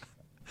less.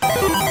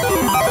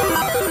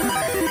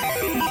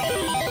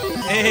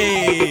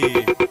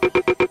 Hey.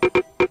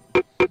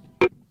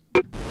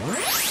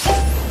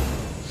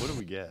 What do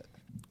we get?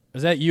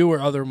 Is that you or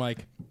other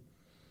Mike?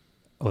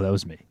 Oh, that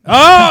was me. Oh!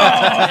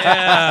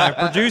 Yeah,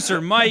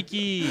 producer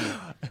Mikey.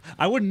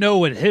 I wouldn't know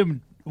what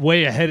him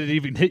way ahead it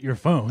even hit your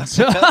phone.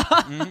 So.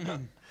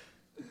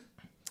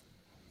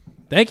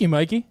 Thank you,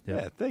 Mikey.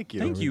 Yeah, thank you.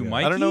 Thank you,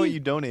 Mikey. I don't know what you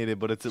donated,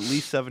 but it's at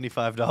least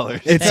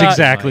 $75. It's Uh,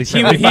 exactly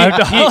He,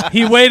 $75.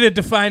 he waited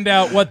to find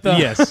out what the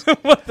Yes.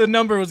 what the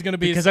number was going to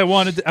be. Because I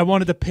wanted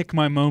to pick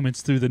my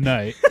moments through the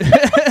night.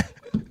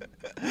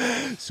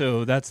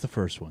 So that's the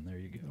first one. There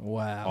you go.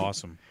 Wow.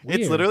 Awesome. It's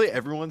Weird. literally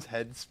everyone's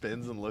head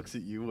spins and looks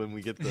at you when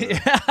we get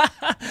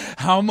the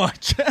How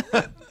much?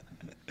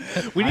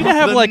 We need to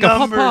have the like a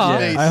numbers,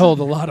 Jason. I hold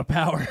a lot of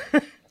power.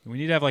 We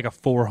need to have like a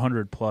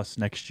 400 plus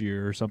next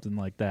year or something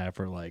like that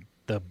for like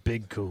the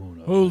big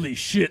kahuna. Holy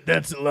shit,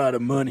 that's a lot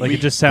of money. Like it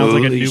just sounds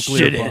like a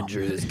nuclear bomb.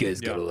 This guy's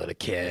got a lot of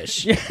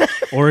cash.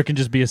 Or it can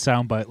just be a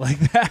soundbite like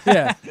that.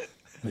 Yeah.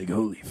 Like,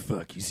 holy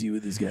fuck, you see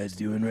what this guy's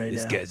doing right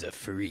This now? guy's a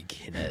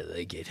freak, and I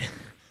like it.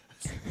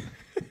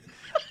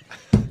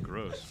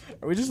 Gross.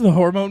 Are we just the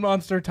hormone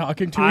monster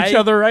talking to each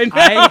other right now?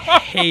 I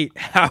hate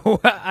how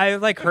I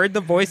like heard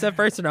the voice at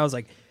first, and I was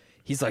like,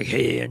 he's like,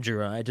 "Hey,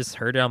 Andrew." And I just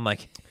heard it. I'm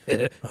like,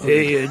 "Hey,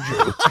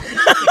 Andrew."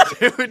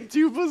 Dude,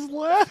 Tuba's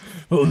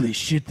laugh. Holy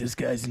shit, this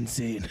guy's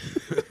insane.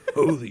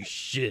 Holy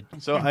shit.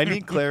 So I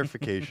need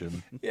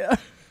clarification. Yeah.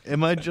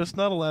 Am I just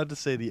not allowed to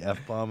say the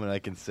F-bomb and I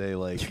can say You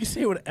like can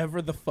say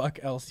whatever the fuck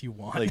else you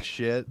want.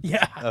 shit?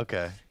 Yeah.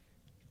 Okay.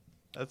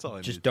 That's all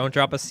I Just need. don't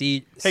drop a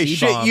C. Hey, C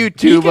shit bomb. you, He can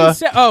Tuba.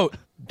 say, oh,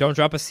 Don't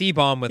drop a C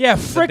bomb with. yeah,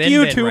 the frick bin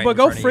you, bin Tuba. right in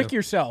Go front of frick you.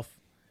 yourself.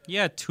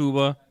 Yeah,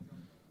 tuba.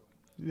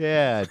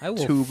 Yeah, I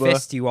will Tuba.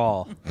 fist you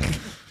all.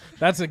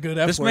 That's a good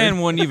F This word. man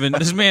wouldn't even.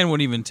 This man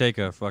wouldn't even take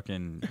a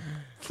fucking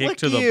kick Flick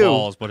to the you.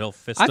 balls, but he'll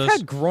fist I've us.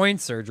 had groin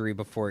surgery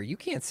before. You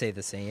can't say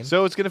the same.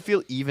 So it's gonna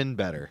feel even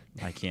better.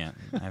 I can't.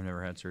 I've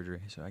never had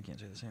surgery, so I can't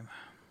say the same.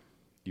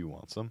 You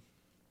want some?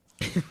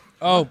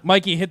 Oh,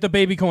 Mikey, hit the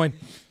baby coin.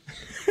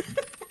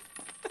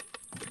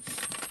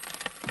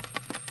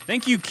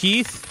 Thank you,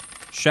 Keith.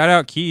 Shout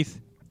out, Keith.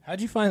 How'd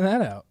you find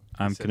that out?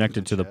 I'm said connected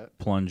it was to in the chat.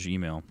 Plunge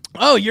email.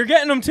 Oh, you're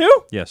getting them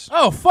too? Yes.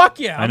 Oh, fuck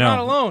yeah. I I'm know. not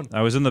alone.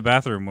 I was in the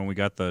bathroom when we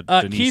got the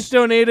Denise. Keith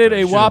donated a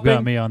Should've whopping.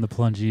 got me on the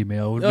plunge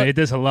email. Would have made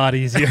this a lot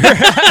easier.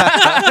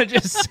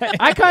 Just saying.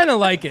 I kind of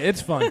like it.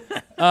 It's fun.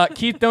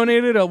 Keith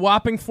donated a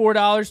whopping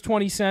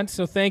 $4.20,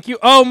 so thank you.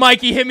 Oh,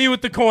 Mikey, hit me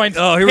with the coins.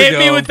 Oh, here we hit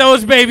me go. with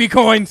those baby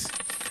coins.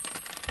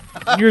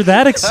 You're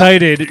that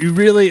excited. You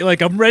really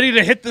like. I'm ready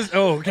to hit this.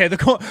 Oh, okay. The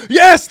coin.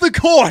 Yes, the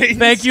coin.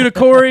 Thank you to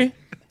Corey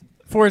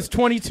for his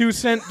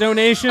 22-cent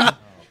donation.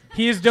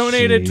 He has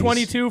donated Jeez.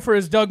 22 for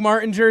his Doug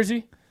Martin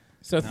jersey.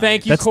 So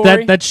thank you, That's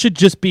Corey. that should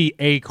just be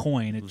a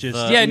coin. It just.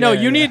 The- yeah, no,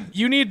 yeah, you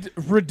yeah. need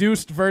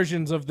reduced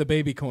versions of the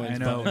baby coins. I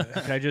know.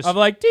 Can I just. Of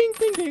like ding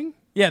ding ding.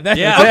 Yeah, that.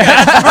 Yeah,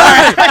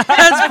 okay,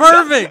 that's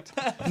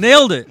perfect.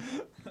 Nailed it.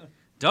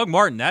 Doug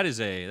Martin, that's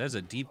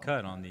a deep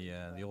cut on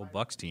the old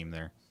Bucks team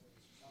there.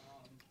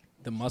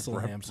 The muscle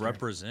hamster.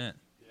 Represent.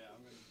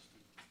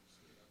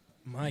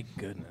 My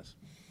goodness.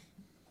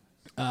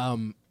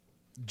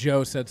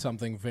 Joe said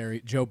something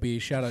Joe B.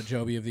 Shout out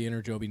Joe B of the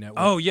Inner Joe B Network.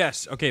 Oh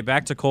yes. Okay,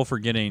 back to Cole for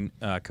getting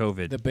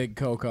COVID. The big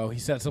Coco. He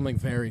said something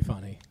very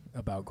funny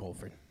about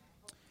Colford.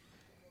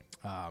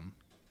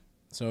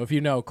 So if you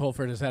know,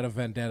 Colford has had a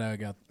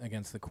vendetta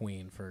against the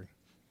Queen for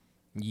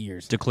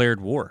years. Declared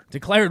war.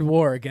 Declared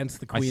war against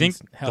the I Queen's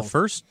think health.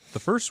 the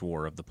first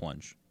war of the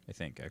plunge. I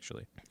think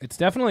actually. It's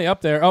definitely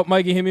up there. Oh,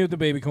 Mikey, hit me with the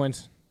baby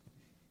coins.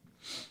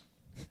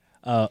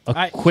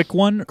 Quick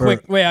one. Or,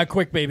 A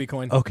quick baby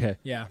coin. Okay.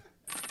 Yeah.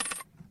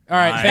 All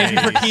right. Thank you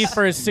for Nice. Keith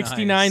for his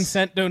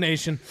 69-cent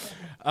donation.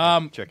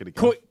 Check it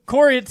again.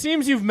 Corey, it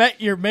seems you've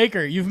met your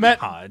maker. You've met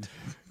God.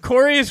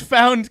 Corey has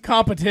found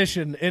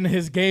competition in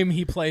his game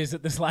he plays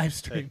at this live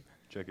stream.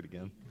 Check it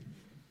again.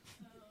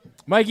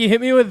 Mikey,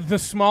 hit me with the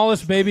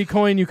smallest baby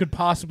coin you could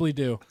possibly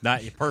do.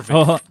 Not perfect.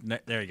 Oh.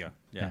 There you go.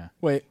 Yeah.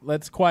 Wait,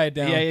 let's quiet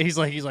down. Yeah, he's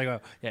like, oh,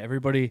 yeah.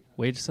 Everybody,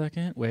 wait a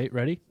second. Wait,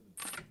 ready?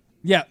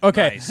 Yeah,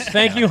 okay. Nice.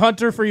 Thank you,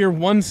 Hunter, for your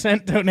 1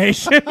 cent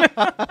donation.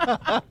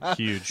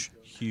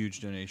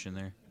 Huge donation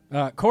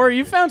there. Corey,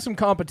 you found some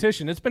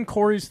competition. It's been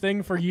Corey's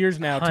thing for years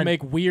now to Hunt.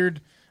 make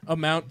weird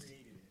amounts.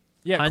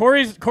 Yeah, Hunt.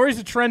 Corey's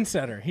a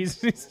trendsetter. He's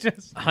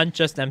just Hunt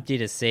just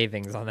emptied his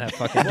savings on that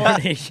fucking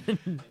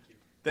donation.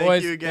 Thank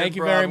Boys, you again, thank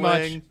you very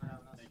much. Broadwing.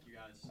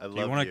 I love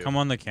Do you want to come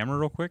on the camera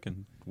real quick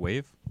and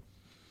wave?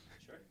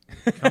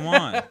 Sure. Come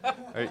on. All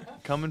right,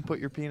 come and put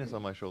your penis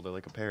on my shoulder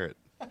like a parrot.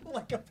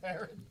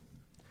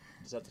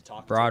 Is that the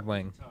talk?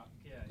 Broadwing.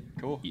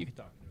 Cool. You can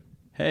talk.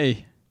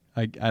 Hey,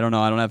 I don't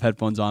know. I don't have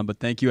headphones on, but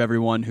thank you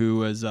everyone who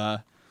was.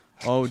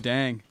 Oh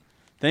dang!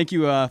 Thank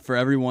you for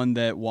everyone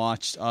that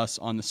watched us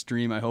on the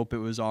stream. I hope it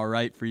was all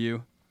right for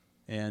you.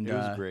 And It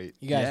was great.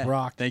 You guys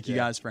rocked. Thank you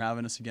guys for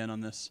having us again on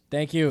this.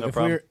 Thank you. No If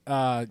problem.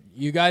 we're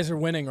you guys are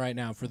winning right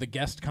now for the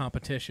guest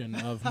competition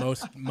of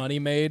most money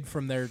made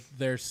from their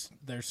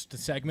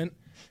segment.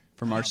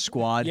 From our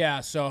squad.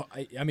 Yeah, so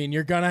I mean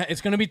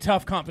it's gonna be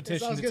tough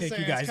competition to take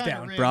you guys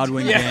down.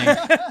 Broadwing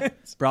gang.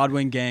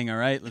 Broadwing gang, all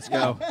right? Let's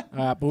go.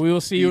 But we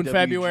will see you in BWG.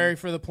 February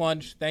for the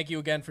plunge. Thank you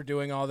again for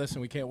doing all this,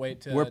 and we can't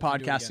wait to We're to do it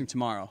podcasting again.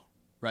 tomorrow,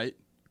 right?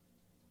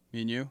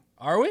 Me and you?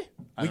 Are we? We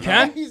don't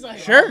can? He's like,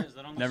 Sure.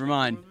 Never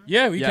mind.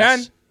 Yeah, we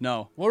Yes. can.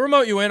 No. We'll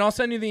remote you in. I'll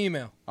send you the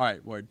email. All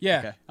right, word. Yeah,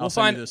 Okay. we'll I'll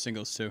send find- you those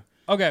singles too.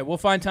 Okay, we'll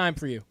find time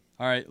for you.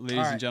 All right, ladies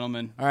All right. and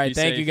gentlemen. All right, be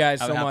thank safe. you guys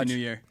Have so a happy much. New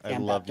Year. I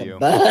I'm love about to you.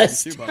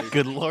 bust. You too, buddy.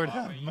 Good Lord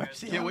have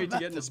mercy. Can't wait to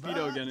get in the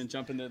Speedo again and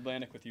jump in the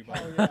Atlantic with you,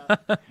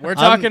 buddy. We're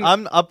talking.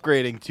 I'm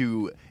upgrading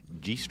to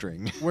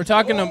G-string. We're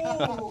talking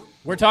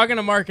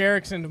to Mark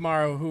Erickson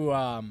tomorrow. Who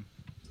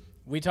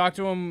we talked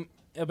to him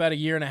about a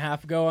year and a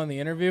half ago on the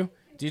interview.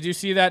 Did you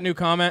see that new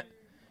comment?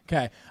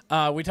 Okay.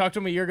 We talked to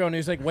him a year ago, and he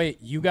was like, wait,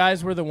 you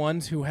guys were the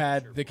ones who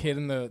had the kid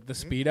in the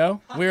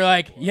Speedo? We were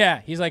like,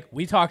 yeah. He's like,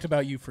 we talked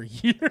about you for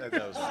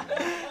years.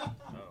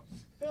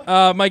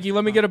 Mikey,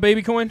 let me get a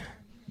baby coin.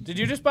 Did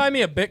you just buy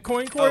me a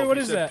Bitcoin, Corey? What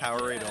is that?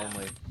 Powerade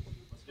only.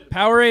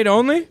 Powerade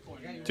only?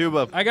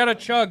 Tuba. I got a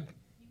chug.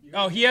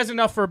 Oh, he has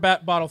enough for a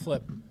bottle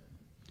flip.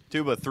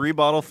 Tuba. 3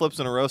 bottle flips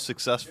in a row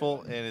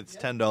successful, and it's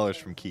 $10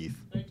 from Keith.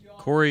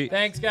 Corey,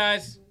 Thanks,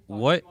 guys.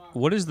 what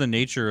is the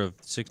nature of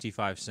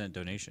 65-cent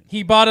donation?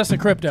 He bought us a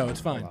crypto.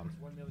 It's fine.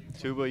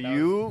 Tuba,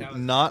 you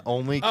not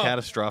only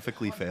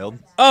catastrophically failed.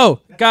 Oh,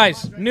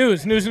 guys,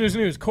 news.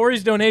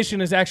 Corey's donation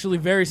is actually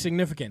very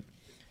significant.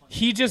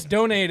 He just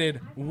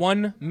donated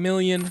 1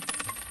 million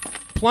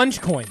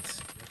plunge coins.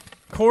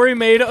 Corey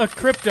made a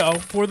crypto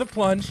for the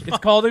plunge. It's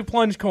called a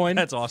plunge coin.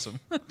 That's awesome.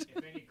 If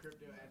any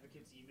crypto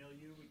advocates email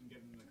you, we can give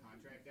them the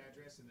contract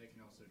address, and they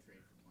can also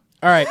trade for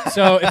plunge. All right,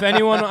 so if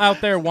anyone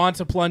out there wants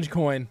a plunge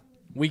coin,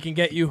 we can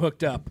get you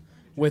hooked up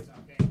with.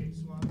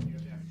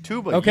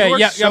 Tuba, Okay, you are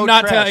yeah, so I'm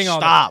not trash. telling all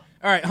Stop.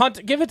 that. All right,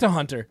 Hunter, give it to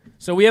Hunter.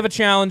 So we have a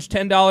challenge: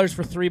 $10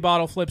 for 3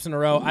 bottle flips in a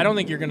row. I don't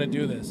think you're gonna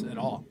do this at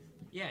all.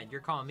 Yeah,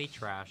 you're calling me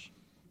trash.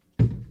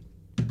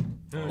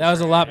 That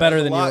was a lot better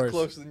A than lot yours.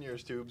 closer than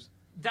yours, Tubes.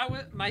 That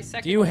was my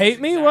second. Do you one hate was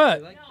me? exactly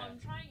What? like No, that. I'm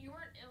trying. You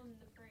weren't in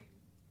the frame.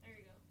 There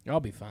you go. I'll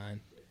be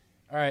fine.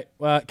 All right.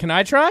 Well, can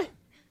I try?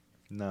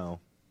 No,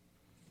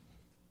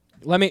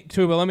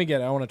 Tuba, let me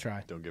get it. I want to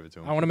try. don't give it to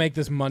him. I want to make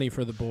this money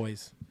for the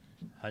boys.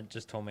 Hunt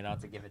just told me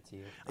not to give it to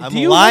you. I'm Do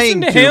you lying,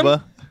 listen to him?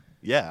 Tuba.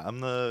 Yeah, I'm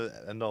the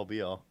end-all,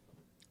 be-all.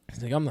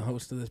 He's like, I'm the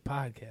host of this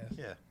podcast.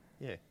 Yeah.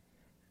 Can you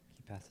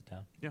pass it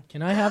down?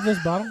 Can I have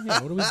this bottle?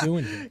 Yeah, what are we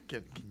doing here?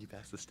 Can you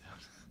pass this down?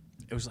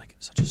 It was like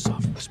such a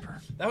soft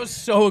whisper. That was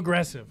so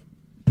aggressive.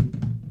 All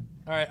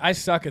right, I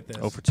suck at this.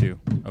 0 for 2.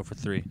 0 for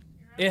 3.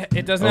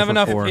 It doesn't 0 have for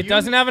enough. 4. It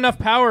doesn't have enough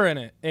power in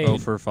it. 0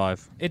 for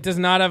 5. It does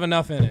not have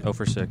enough in it. 0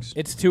 for 6.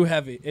 It's too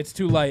heavy. It's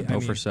too light.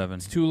 0 for 7.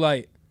 It's too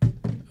light.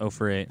 0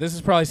 for 8. This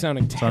is probably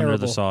sounding It's terrible. under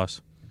the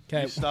sauce.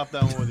 Okay. You stop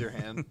that one with your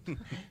hand.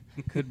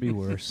 Could be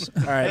worse.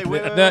 All right. Hey,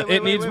 wait,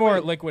 It needs wait, more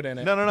wait. liquid in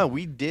it. No.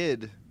 We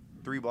did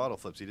 3 bottle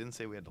flips. He didn't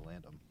say we had to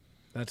land them.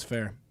 That's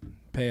fair.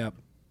 Pay up.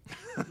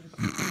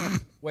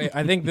 Wait,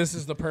 I think this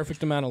is the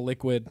perfect amount of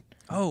liquid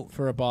Oh,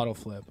 for a bottle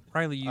flip.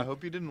 Riley, you I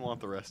hope you didn't want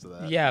the rest of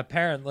that. Yeah,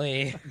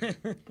 apparently.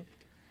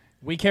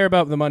 We care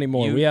about the money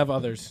more. You- We have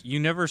others. you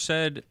never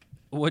said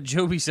what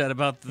Joby said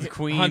about the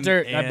Queen.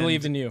 Hunter, I and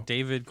believe in you.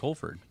 David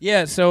Colford.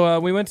 Yeah, so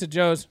we went to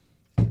Joe's.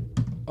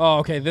 Oh,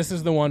 okay. This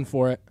is the one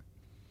for it.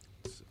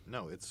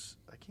 No, it's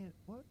I can't.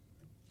 What?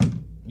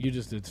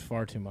 It's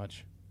far too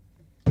much.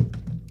 All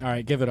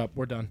right, give it up.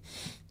 We're done.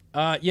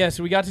 Yeah,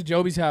 so we got to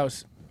Joby's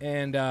house,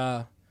 and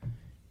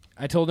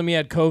I told him he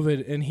had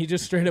COVID, and he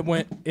just straight up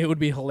went, it would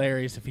be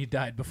hilarious if he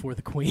died before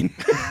the Queen.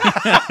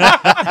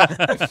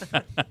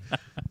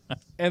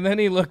 And then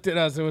he looked at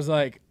us and was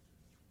like,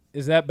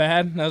 is that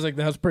bad? And I was like,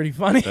 that was pretty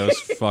funny. That was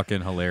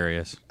fucking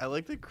hilarious. I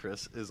like that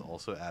Chris is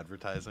also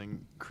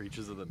advertising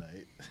Creatures of the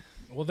Night.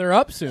 Well, they're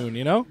up soon,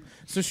 you know?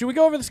 So should we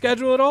go over the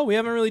schedule at all? We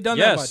haven't really done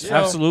that much. Yes, So-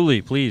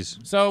 absolutely. Please.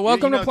 So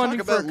welcome You to know, Plunging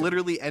talk for about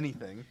literally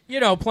anything.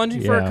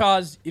 Plunging for a Yeah.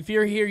 cause. If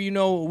you're here, you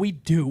know what we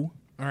do.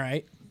 All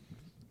right.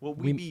 What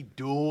we be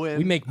doing?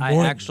 We make I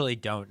money. actually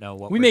don't know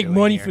what we we're make doing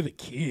money here. for the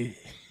kids.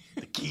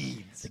 the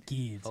keys. The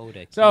kids. Oh,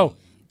 the So, key.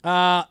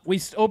 we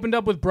opened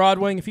up with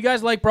Broadwing. If you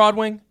guys like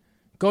Broadwing,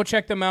 go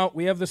check them out.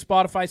 We have the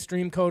Spotify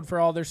stream code for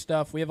all their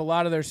stuff. We have a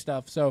lot of their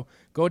stuff. So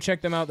go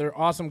check them out. They're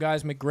awesome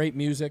guys, make great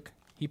music.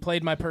 He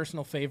played my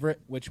personal favorite,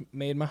 which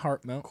made my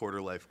heart melt.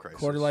 Quarter Life Crisis.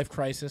 Quarter Life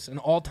Crisis, an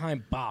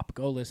all-time bop.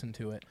 Go listen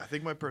to it. I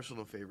think my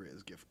personal favorite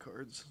is Gift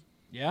Cards.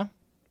 Yeah?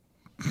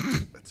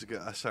 That's a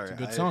good. Sorry, It's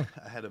a good song.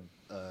 I had a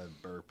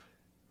burp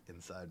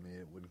inside me.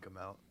 It wouldn't come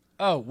out.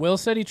 Oh, Will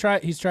said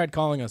he's tried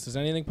calling us. Has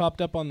anything popped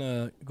up on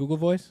the Google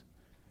Voice?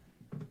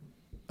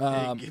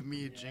 Hey, give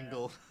me a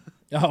jingle.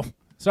 Oh,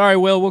 Sorry,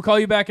 Will. We'll call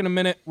you back in a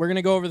minute. We're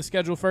gonna go over the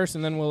schedule first,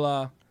 and then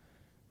we'll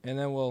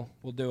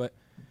do it.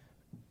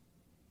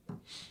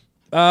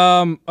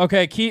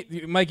 Okay,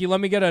 Keith, Mikey, let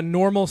me get a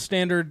normal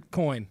standard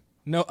coin.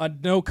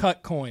 No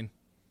cut coin.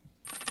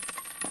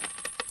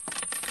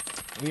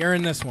 We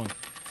earned this one.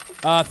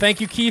 Thank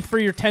you, Keith, for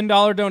your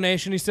 $10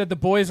 donation. He said the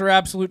boys are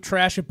absolute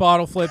trash at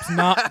bottle flips,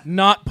 not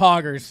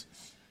poggers.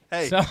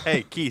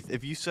 Hey, Keith,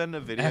 if you send a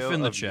video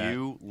of chat.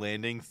 you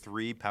landing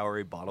 3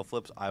 Powerade bottle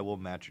flips, I will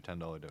match your $10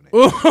 donation.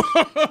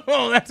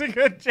 Oh, that's a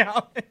good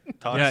challenge.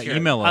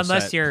 Email us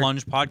Unless at you're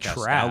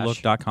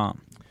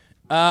plungepodcast@outlook.com.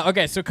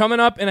 Okay, so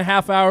coming up in a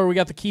half hour, we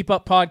got the Keep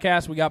Up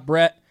podcast. We got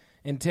Brett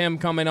and Tim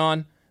coming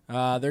on.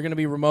 They're going to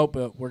be remote,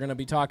 but we're going to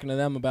be talking to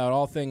them about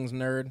all things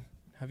nerd.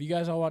 Have you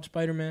guys all watched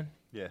Spider-Man?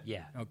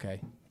 Yeah.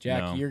 Okay.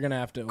 Jack, you're going to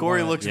have to...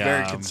 Corey looks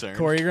very concerned.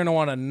 Corey, you're going to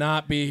want to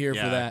not be here for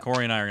that.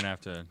 Corey and I are going to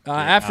have to...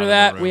 After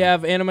that, we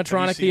have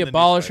Animatronic the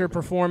Abolisher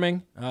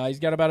performing. He's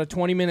got about a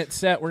 20-minute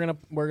set. We're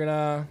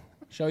gonna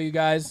show you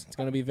guys. It's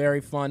going to be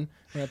very fun.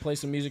 We're going to play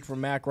some music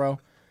from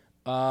Macro.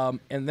 And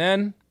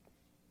then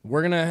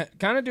we're going to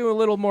kind of do a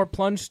little more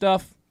plunge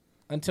stuff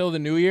until the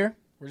new year.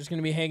 We're just going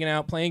to be hanging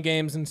out, playing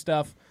games and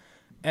stuff.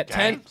 At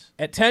 10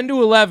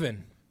 to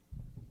 11,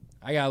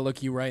 I got to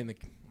look you right in the...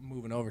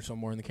 Moving over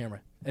somewhere in the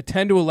camera. At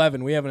 10 to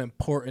 11, we have an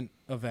important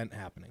event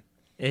happening.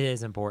 It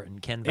is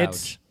important. Can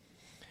vouch.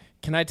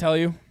 Can I tell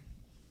you?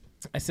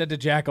 I said to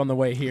Jack on the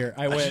way here.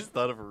 I just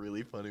thought of a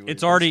really funny way.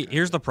 It's already.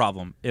 Here's the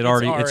problem. It's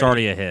already a hit.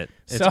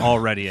 It's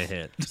already a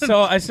hit.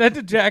 So I said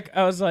to Jack,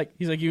 I was like,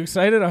 he's like, you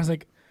excited? I was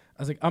like,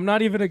 I'm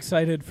not even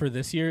excited for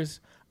this year's.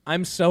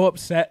 I'm so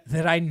upset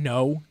that I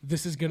know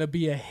this is gonna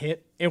be a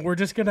hit, and we're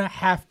just gonna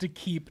have to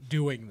keep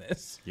doing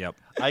this. Yep.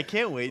 I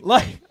can't wait.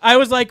 Like I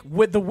was like,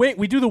 with the wing,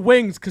 we do the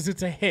wings because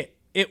it's a hit.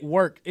 It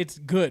worked. It's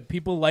good.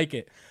 People like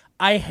it.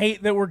 I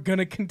hate that we're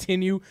gonna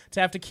continue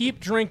to have to keep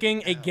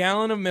drinking a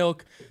gallon of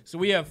milk. So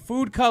we have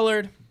food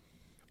colored.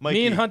 Mikey,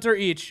 me and Hunter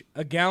each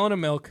a gallon of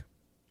milk.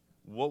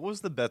 What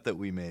was the bet that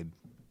we made?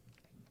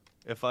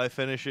 If I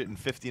finish it in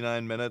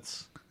 59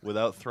 minutes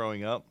without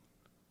throwing up?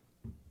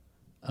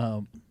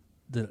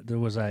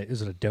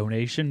 Is it a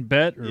donation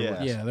bet? Or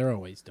Yeah, they're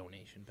always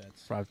donation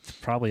bets.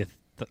 Probably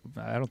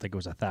I don't think it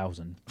was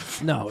 1,000.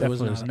 No, it was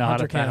not. not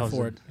Hunter can't 1,000.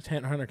 afford.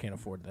 Hunter can't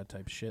afford that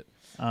type of shit.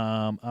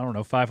 I don't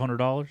know,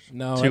 $500.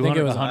 No, I think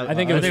it was. I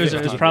think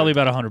it was probably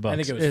about $100. I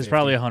think it was. It was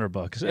probably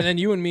 $100. And then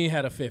you and me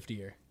had a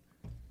 50-year.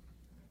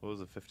 What was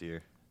a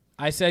 50-year?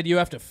 I said you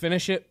have to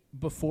finish it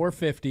before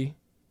 50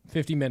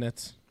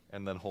 minutes,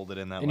 and then hold it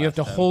in that. And you have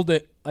to hold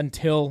it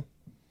until.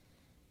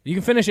 You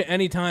can finish it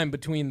any time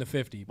between the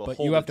 50, but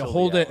you have to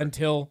hold it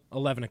until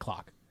 11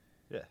 o'clock.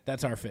 Yeah.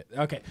 That's our fit.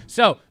 Okay.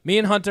 So, me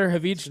and Hunter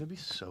have each... It's going to be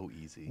so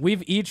easy.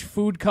 We've each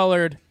food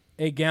colored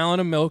a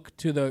gallon of milk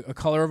to a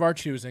color of our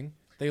choosing.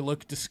 They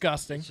look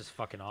disgusting. It's just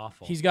fucking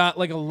awful. He's got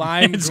like a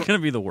lime... It's going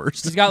to be the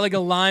worst. He's got like a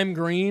lime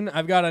green.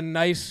 I've got a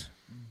nice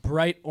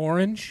bright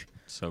orange.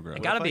 So gross. I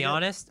got to be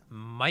honest,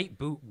 might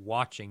boot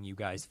watching you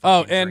guys.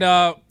 Oh, and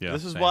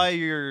this is why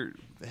your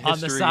history on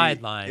the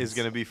sidelines is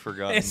going to be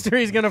forgotten.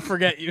 History's going to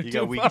forget you. You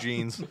got weak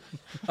genes.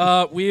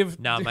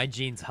 my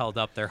genes held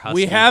up their husky.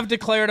 We have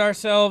declared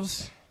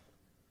ourselves,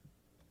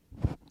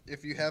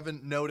 if you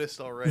haven't noticed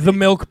already, the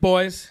Milk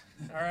Boys.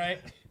 All right,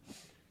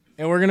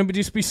 and we're going to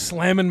just be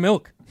slamming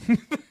milk.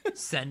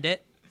 Send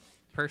it.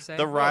 Per se.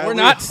 We're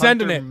not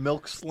sending it.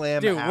 Milk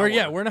slam, dude.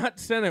 hour. We're not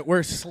sending it.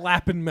 We're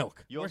slapping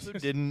milk. You also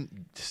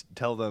didn't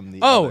tell them the.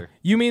 Oh,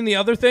 you mean the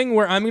other thing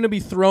where I'm going to be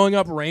throwing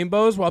up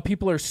rainbows while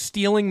people are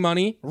stealing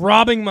money,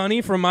 robbing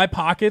money from my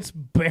pockets,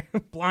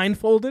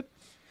 blindfolded?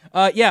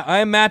 Yeah, I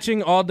am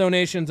matching all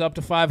donations up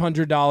to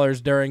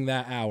 $500 during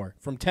that hour,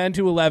 from 10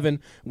 to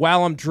 11.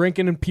 While I'm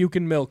drinking and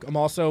puking milk, I'm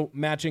also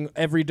matching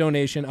every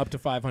donation up to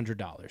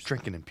 $500.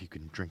 Drinking and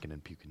puking, drinking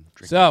and puking,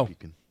 drinking so, and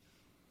puking.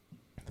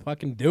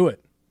 Fucking do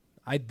it.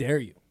 I dare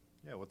you.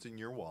 Yeah, what's in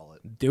your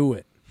wallet? Do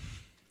it.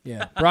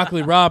 Yeah,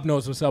 Broccoli Rob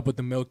knows what's up with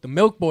the milk. The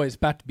Milk Boy's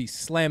about to be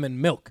slamming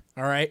milk,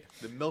 all right?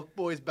 The Milk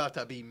Boy's about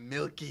to be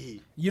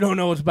milky. You don't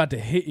know what's about to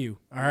hit you,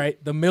 all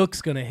right? The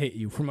milk's going to hit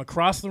you from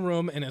across the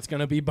room, and it's going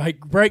to be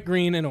bright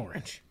green and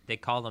orange. They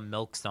call them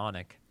Milk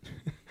Sonic.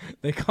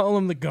 They call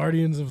them the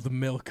Guardians of the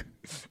Milk.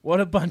 What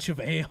a bunch of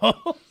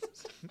a-holes.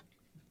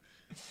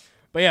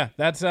 But yeah,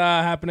 that's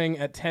happening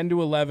at 10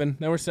 to 11.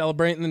 Then we're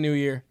celebrating the New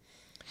Year.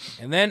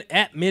 And then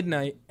at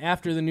midnight,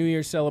 after the New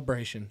Year's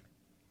celebration,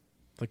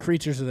 the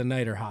creatures of the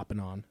night are hopping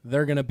on.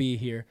 They're going to be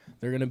here.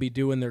 They're going to be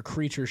doing their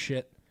creature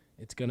shit.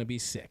 It's going to be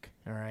sick,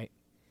 all right?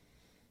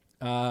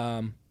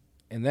 And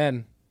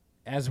then,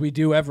 as we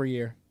do every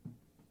year,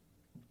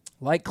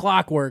 like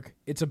clockwork,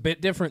 it's a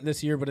bit different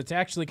this year, but it's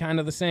actually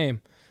kind of the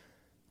same.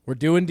 We're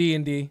doing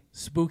D&D,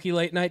 spooky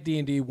late night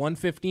D&D,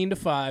 1:15 to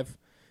 5.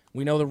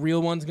 We know the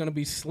real one's going to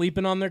be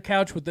sleeping on their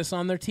couch with this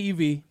on their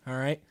TV, all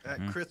right?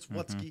 At Chris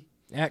Wutsky.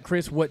 At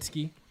Chris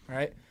Wutsky, all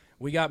right?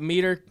 We got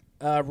Meter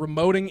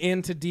remoting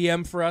in to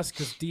DM for us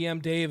because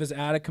DM Dave is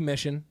out of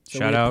commission. So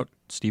shout out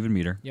Steven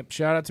Meter. Yep,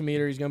 shout out to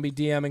Meter. He's going to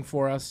be DMing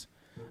for us.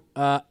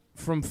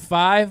 From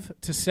 5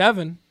 to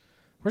 7,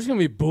 We're just gonna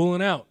be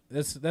booling out.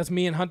 That's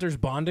me and Hunter's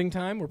bonding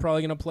time. We're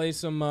probably gonna play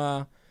some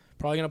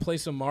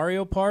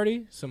Mario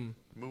Party. Some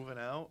moving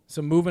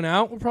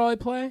out. We'll probably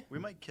play. We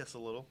might kiss a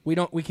little.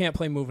 We can't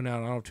play moving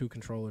out. I don't have 2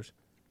 controllers.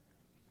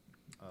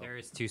 There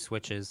is 2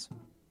 switches.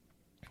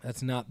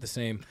 That's not the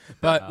same.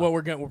 But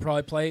we'll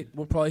probably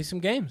play some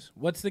games.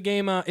 What's the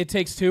game? It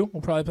Takes Two.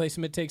 We'll probably play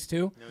some It Takes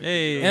Two.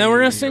 Hey. And then we're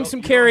gonna sing some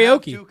You don't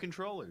have karaoke. 2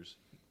 controllers.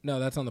 No,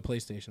 that's on the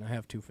PlayStation. I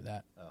have 2 for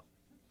that. Oh.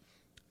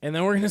 And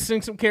then we're gonna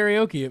sing some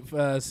karaoke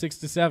at 6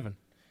 to 7,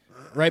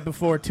 right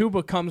before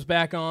Tuba comes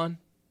back on.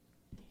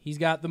 He's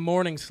got the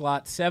morning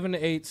slot, 7 to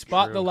 8.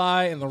 Spot the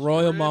Lie and the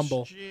Royal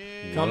Mumble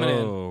coming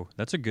in.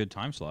 That's a good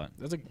time slot.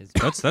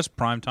 That's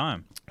prime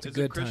time. It's a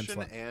good time Christian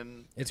slot.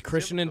 and It's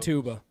Christian and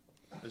Tuba.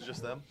 It's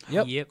just them.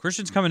 Yep.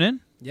 Christian's coming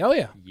in. Oh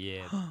yeah.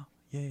 Yeah.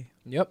 Yay.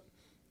 Yep.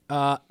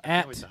 Can't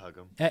wait to hug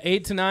him. At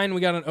 8 to 9, we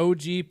got an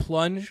OG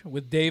plunge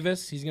with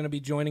Davis. He's going to be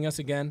joining us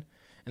again.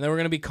 And then we're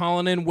going to be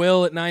calling in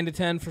Will at 9 to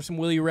 10 for some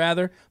Will You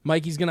Rather.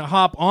 Mikey's going to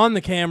hop on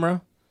the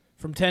camera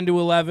from 10 to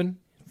 11,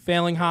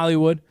 failing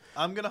Hollywood.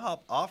 I'm going to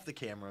hop off the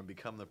camera and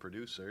become the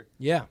producer.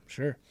 Yeah,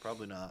 sure.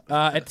 Probably not.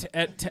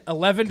 At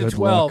 11 to Good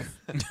 12.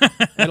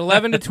 At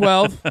 11 to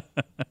 12,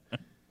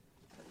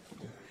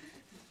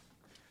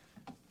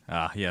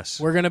 Yes.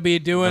 we're going to be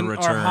doing The our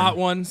return. hot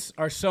ones,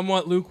 our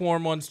somewhat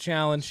lukewarm ones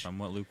challenge.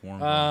 Somewhat lukewarm,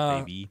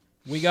 baby.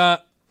 We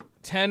got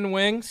 10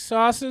 wing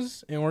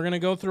sauces, and we're going to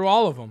go through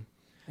all of them.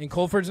 And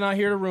Colford's not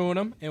here to ruin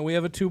them, and we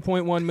have a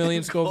 2.1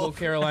 million Scoville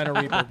Carolina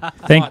Reaper.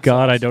 Thank hot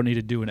God sauce. I don't need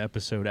to do an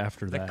episode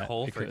after The that.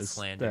 Colford because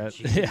slander, that-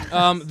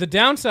 jeez. The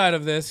downside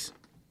of this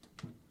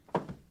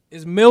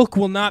is milk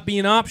will not be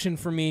an option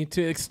for me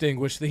to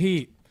extinguish the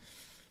heat.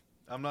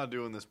 I'm not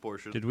doing this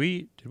portion. Did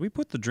we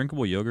put the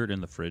drinkable yogurt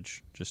in the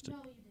fridge?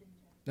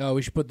 No,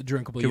 we should put the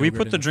drinkable Can yogurt we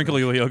put in the drinkable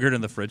yogurt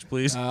in the fridge,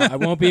 please? I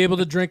won't be able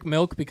to drink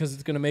milk because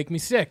it's going to make me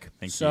sick.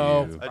 Thank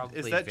so, you. Is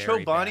Probably that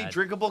very Chobani bad.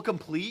 drinkable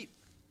complete?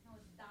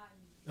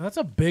 That's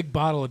a big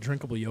bottle of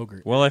drinkable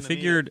yogurt. Well, I gonna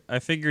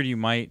need figured you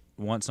might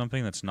want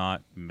something that's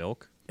not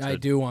milk. I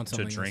do want to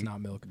something that's drink.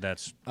 not milk.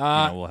 That's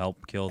Uh, will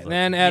help kill the. And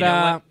then You at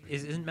know what?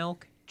 Isn't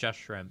milk just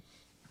shrimp?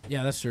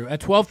 yeah, that's true.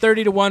 At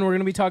 12:30 to 1, we're going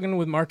to be talking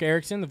with Mark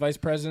Erickson, the Vice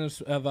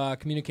President of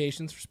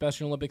Communications for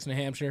Special Olympics New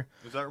Hampshire.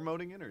 Is that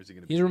remoting in, or is he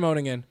going to be? He's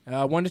remoting in.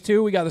 1 to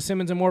 2, we got the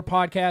Simmons and More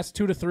podcast.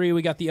 2 to 3,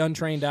 we got the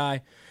Untrained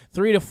Eye.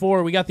 3 to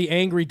 4, we got the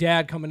Angry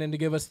Dad coming in to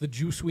give us the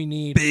juice we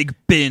need. Big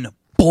Ben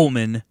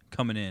Bowman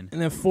coming in. And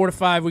then 4 to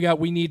 5, we got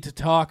We Need to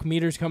Talk.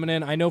 Meters coming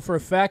in. I know for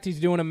a fact he's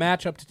doing a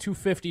match up to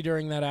 $250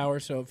 during that hour.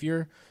 So if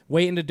you're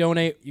waiting to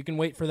donate, you can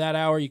wait for that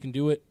hour. You can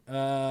do it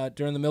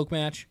during the milk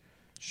match.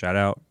 Shout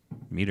out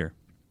Meter.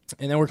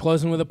 And then we're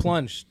closing with a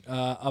plunge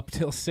up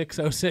till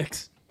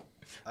 6:06.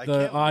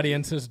 The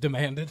audience has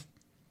demanded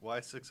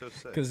Why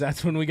 6:06? because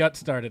that's when we got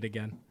started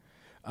again.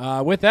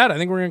 With that, I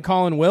think we're going to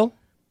call in Will.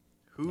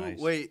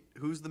 Wait,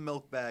 who's the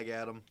milk bag,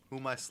 Adam? Who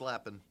am I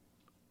slapping?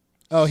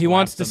 Oh, he Slap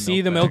wants to the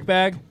see milk the bag. milk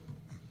bag.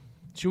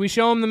 Should we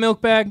show him the milk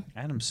bag?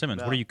 Adam Simmons,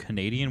 No. what are you,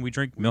 Canadian? We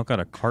drink milk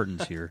out of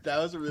cartons here. That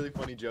was a really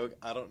funny joke.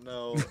 I don't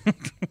know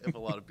if a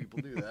lot of people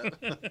do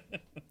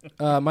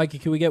that. Mikey,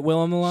 can we get Will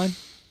on the line?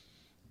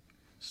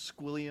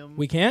 Squilliam.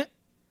 We can't?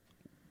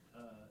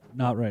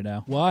 Not right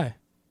now. Why?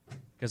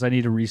 Because I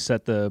need to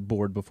reset the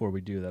board before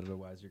we do that.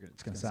 Otherwise,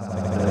 it's going to sound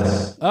like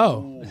this.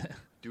 Oh.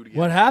 Do it again.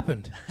 What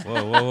happened?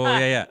 Whoa,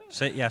 yeah.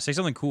 Say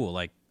something cool,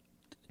 like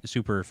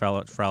super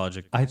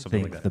phallogic. I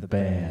something think like that. the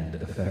band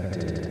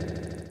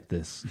affected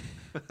this.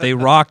 They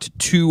rocked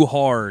too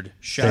hard.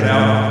 Shout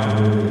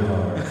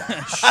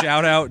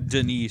out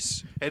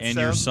Denise It and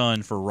your sounds-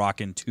 son for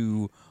rocking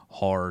too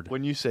hard.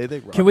 When you say they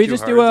rock Can we too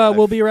just hard, do I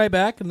we'll be right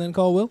back and then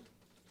call Will?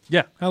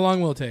 Yeah. How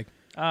long will it take?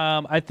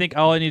 I think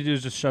all I need to do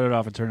is just shut it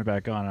off and turn it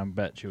back on. I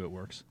bet you it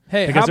works.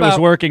 Hey, because how it was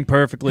about- working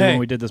perfectly Hey. when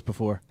we did this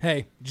before.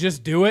 Hey,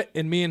 just do it,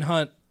 and me and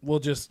Hunt will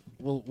just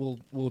we'll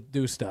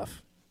do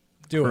stuff.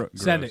 Do it.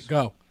 Send it.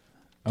 Go.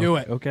 Do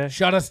it. Okay.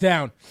 Shut us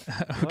down.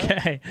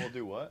 Okay. We'll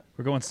do what?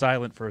 We're going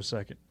silent for a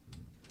second.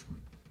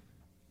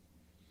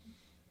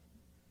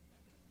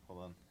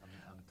 Hold on. I'm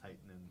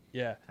tightening.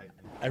 Yeah.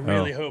 Tightening. I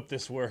really hope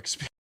this works.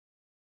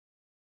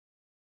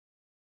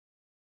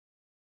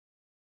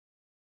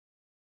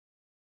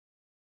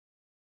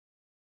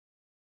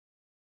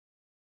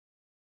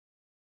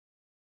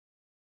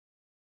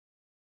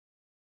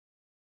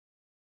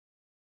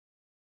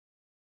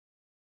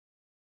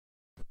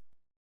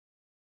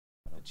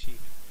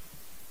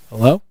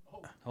 Hello?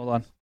 Hold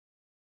on.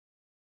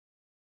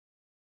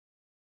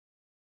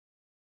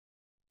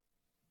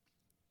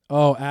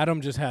 Oh,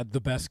 Adam just had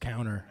the best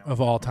counter of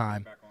all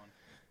time.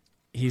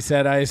 He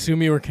said, I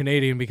assume you were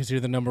Canadian because you're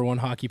the #1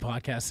 hockey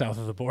podcast south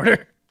of the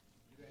border.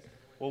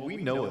 Well, we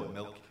know what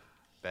milk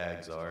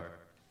bags are.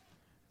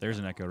 There's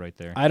an echo right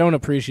there. I don't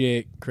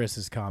appreciate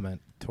Chris's comment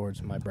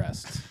towards my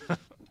breasts.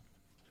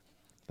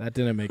 That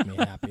didn't make me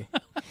happy.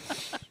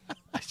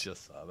 I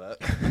just saw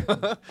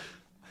that.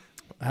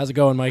 How's it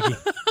going, Mikey?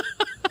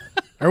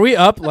 Are we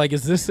up? Like,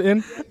 is this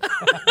in?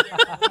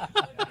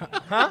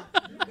 Huh?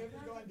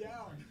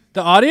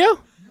 The audio?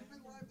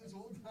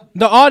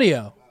 The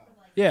audio.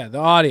 Yeah, the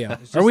audio.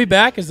 Are we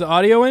back? Is the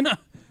audio in?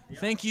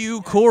 Thank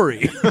you,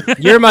 Corey.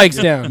 Your mic's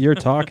down. You're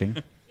talking.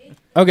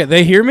 Okay,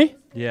 they hear me?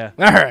 Yeah.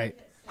 All right.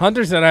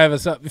 Hunter said I have a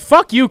sub.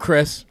 Fuck you,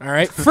 Chris. All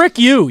right. Frick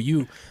you,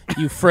 you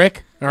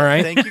frick. All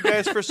right. Thank you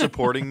guys for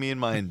supporting me in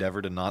my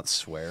endeavor to not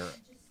swear.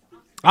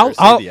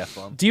 I'll the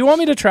F-bomb. do you want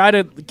me to try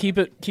to keep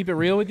it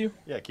real with you?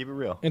 Yeah, keep it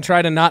real. And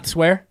try to not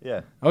swear?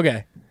 Yeah.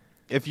 Okay.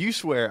 If you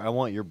swear, I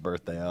want your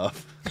birthday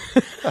off.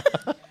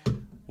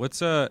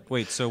 What's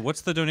wait? So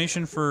what's the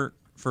donation for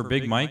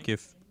Big Mike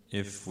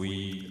if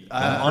we?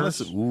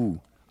 Honestly,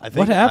 I think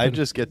What happened? I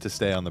just get to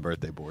stay on the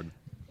birthday board.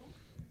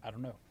 I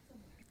don't know.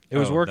 It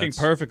was working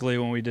perfectly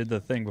when we did the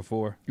thing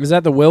before. Is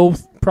that the Will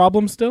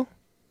problem still?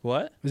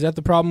 What? Is that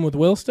the problem with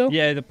Will still?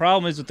 Yeah, the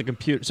problem is with the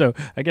computer. So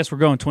I guess we're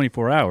going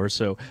 24 hours.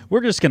 So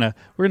we're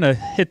gonna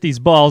hit these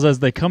balls as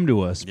they come to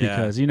us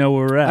because you know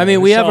where we're at. I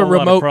mean, we have a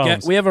remote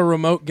guest. we have a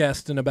remote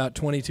guest in about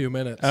 22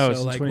 minutes. Oh, so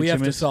it's like 22 we have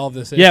minutes? to solve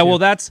this issue. Yeah, well,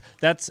 that's.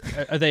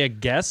 Are they a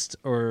guest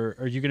or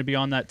are you going to be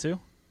on that too?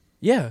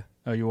 Yeah.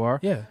 Oh, you are.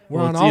 Yeah, we're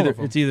Well, on it's all either, of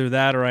them. It's either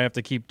that or I have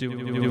to keep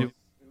doing.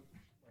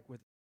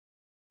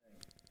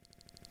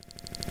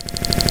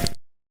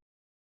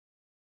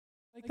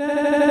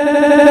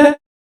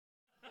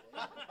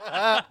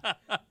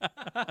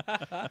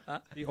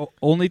 The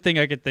only thing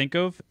I could think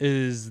of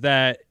is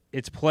that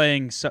it's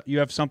playing. You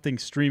have something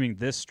streaming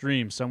this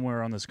stream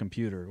somewhere on this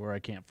computer where I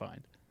can't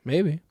find.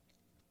 Maybe.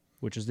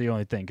 Which is the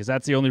only thing, because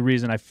that's the only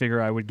reason I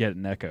figure I would get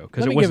an echo.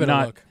 Because Let it me was give it a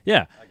not. look.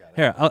 Yeah.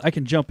 Here, I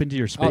can jump into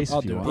your space I'll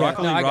if you do it. want.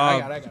 Broccoli Yeah, no, I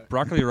Rob. got it.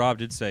 Broccoli Rob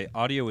did say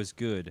audio is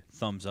good.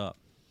 Thumbs up.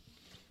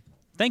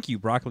 Thank you,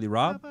 Broccoli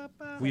Rob.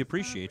 We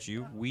appreciate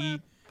you.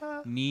 We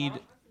need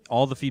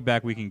all the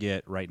feedback we can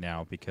get right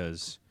now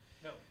because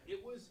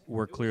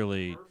we're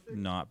clearly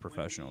not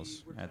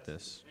professionals at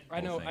this.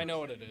 I know whole thing.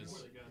 what it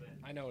is.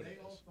 I know what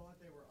it is.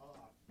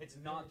 It's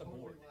not the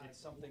board. It's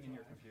something in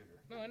your computer.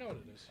 No, I know what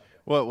it is.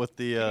 What with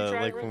the Can you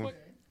try like? it real when- quick?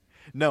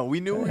 No, we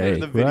knew Hey,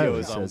 the video Riley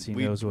was on. says he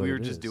We knows what were it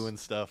just is. doing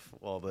stuff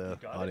while the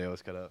audio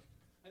was cut up.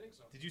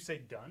 Did you say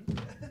done?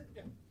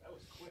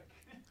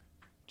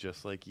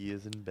 Just like he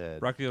is in bed.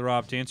 Broccoli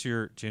Rob, to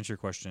answer your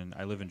question,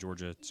 I live in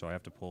Georgia, so I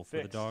have to pull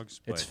for the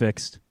dogs. It's but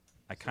fixed.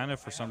 I kind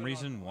of, for some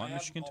reason, want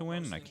Michigan to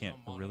win, and I can't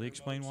really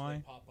explain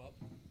why.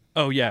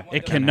 Oh yeah,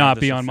 it Kinda cannot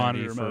have be this on affinity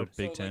monitor for mode.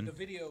 Big Ten. the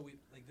video,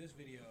 like this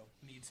video,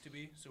 needs to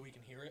be so we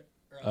can hear it.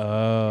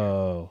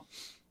 Oh.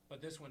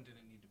 But this one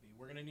didn't need to be.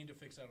 We're gonna need to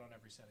fix that on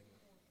every setting.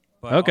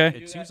 But Okay.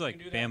 It seems like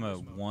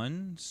Bama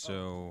won,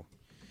 so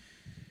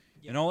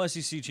an all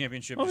SEC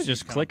championship. Well, we seems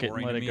just kinda click it and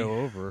boring let to it me. go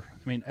over.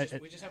 I mean,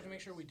 We just have to make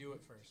sure we do it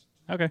first.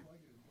 okay.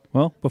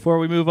 Well, before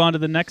we move on to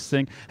the next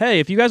thing, hey,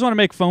 if you guys want to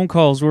make phone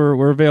calls,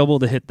 we're available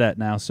to hit that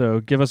now.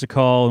 So give us a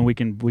call and we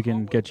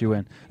can get you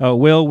in. Oh,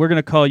 Will, we're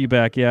gonna call you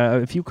back. Yeah,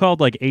 if you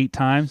called like 8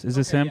 times, is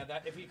this him? Yeah,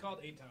 if he called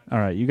 8 times. All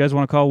right, you guys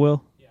want to call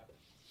Will? Yeah.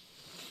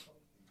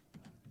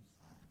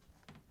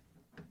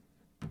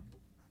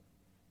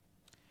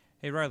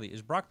 Hey Riley,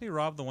 is Broccoli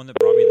Rob the one that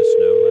brought me the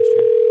snow last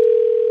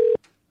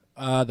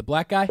year? The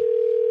black guy.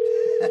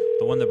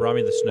 The one that brought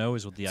me the snow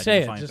is with the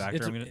Say it. identifying Just,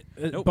 factor. I'm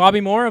gonna. Nope. Bobby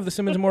Moore of the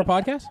Simmons and More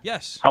podcast.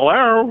 Yes.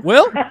 Hello.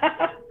 Will.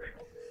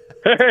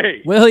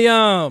 Hey.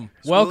 William.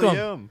 Welcome.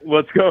 William.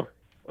 Let's go.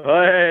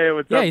 Hey,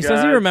 what's Yeah, up, he guys?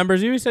 says he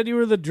remembers you. He said you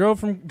were the drove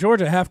from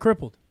Georgia, half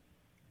crippled.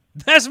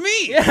 That's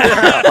me.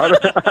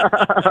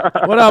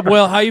 What up,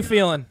 Will? How you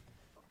feeling?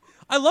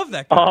 I love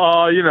that guy.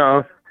 Oh, you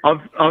know, I'm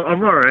all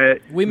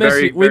right. We miss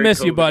Very, you. We very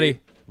miss you, COVID. buddy.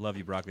 Love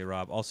you, Broccoli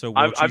Rob. Also,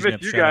 I Will miss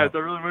Cheesenip, you shout guys. out. I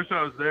really wish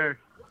I was there.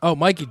 Oh,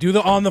 Mikey, do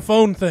the on the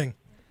phone thing.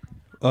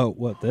 Oh,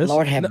 what this?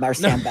 Lord have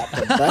mercy, I'm about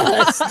to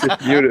bust.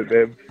 Just mute it,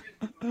 babe.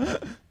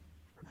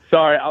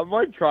 Sorry, I'm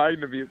like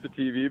trying to mute the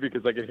TV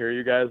because I can hear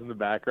you guys in the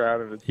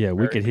background. And it's Yeah,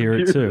 we very could hear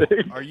it too.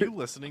 confusing. Are you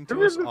listening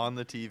to us on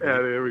the TV?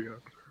 Yeah, there we go.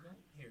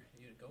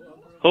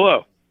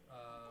 Hello.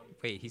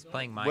 Wait, he's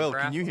playing Minecraft? Will,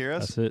 can you hear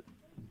us? That's it.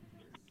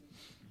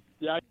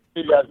 Yeah, I can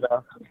hear you guys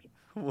now.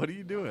 What are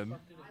you doing?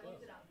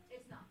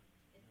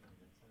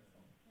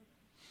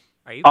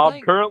 Are you I'm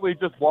playing? currently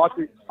just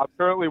watching. I'm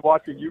currently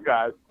watching you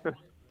guys.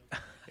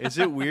 Is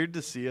it weird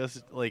to see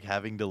us like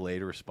having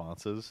delayed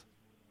responses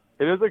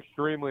It is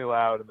extremely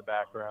loud in the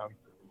background.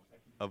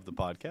 of the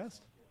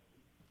podcast?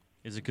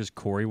 Is it because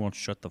Corey won't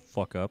shut the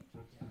fuck up?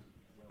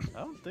 I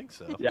don't think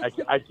so. Yeah,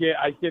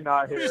 I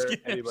cannot hear Just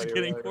kidding, anybody. just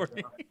kidding, really Corey.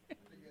 right now.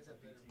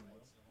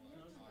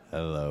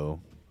 Hello.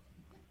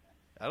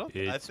 I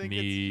think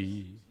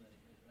it's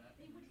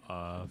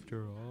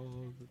After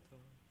all the time.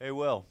 Hey,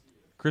 Will.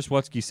 Chris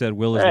Wutsky said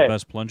Will is Hey. the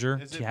best plunger.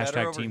 Is it better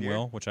Hashtag over Team here?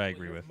 Will, which I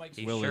agree with.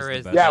 He Will sure is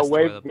is the the best. Yeah, best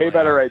way toilet way better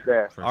player. right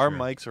there. For Our sure.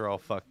 mics are all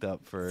fucked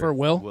up For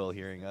Will? Will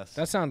hearing us.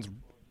 That sounds.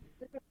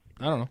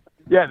 I don't know.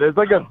 Yeah, there's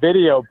like a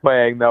video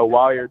playing though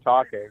while you're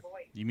talking.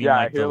 You mean Yeah,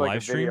 like I hear the like live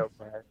a stream? video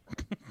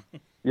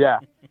playing. Yeah,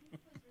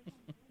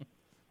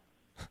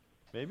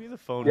 Maybe the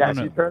phone. yeah. If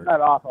doesn't you turn work.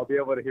 that off, I'll be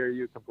able to hear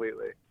you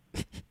completely.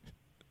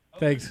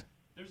 Thanks.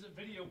 There's a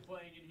video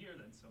playing in here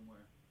then somewhere.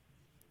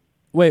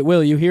 Wait,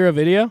 Will, you hear a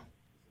video?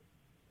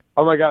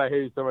 Oh my god, I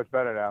hear you so much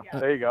better now.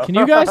 There you go. Can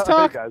you guys Hey,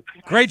 talk? guys.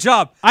 Great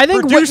job. I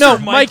think Producer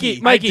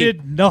Mikey. I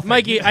did nothing.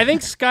 Mikey, I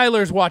think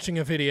Skylar's watching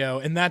a video,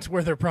 and that's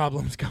where their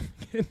problems come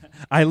in.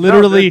 I No,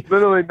 literally, there's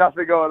literally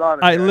nothing going on.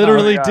 in I here.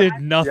 literally Oh my did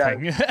God.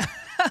 nothing. Yeah,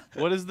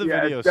 What does the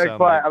yeah, video it's dead sound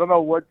quiet. like? I don't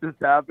know what just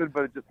happened,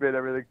 but it just made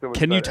everything so much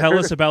Can you better. tell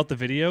us about the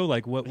video?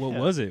 Like, what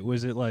was it?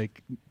 Was it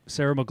like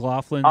Sarah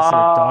McLaughlin's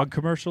dog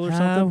commercial or I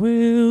something?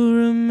 will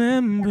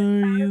remember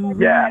you.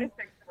 Yeah.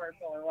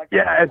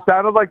 Yeah, it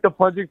sounded like the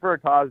Plunging for a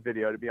Cause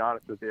video, to be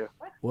honest with you.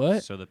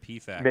 What? So the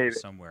PFAC Maybe.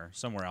 is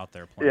somewhere out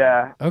there playing.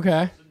 Yeah,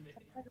 Okay.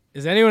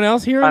 Is anyone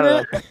else hearing I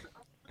don't that?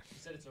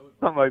 know.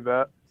 Something like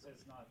that.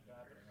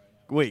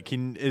 Wait,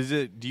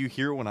 do you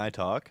hear it when I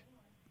talk?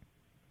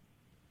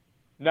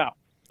 No.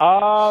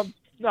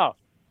 No.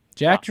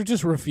 Jack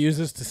just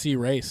refuses to see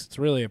race. It's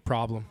really a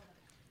problem.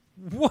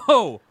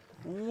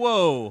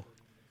 Whoa.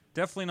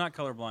 Definitely not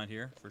colorblind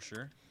here, for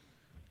sure.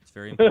 It's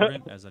very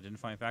important as an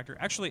identifying factor.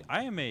 Actually,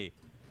 I am a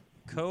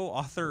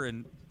co-author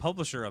and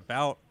publisher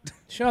about,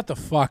 Shut the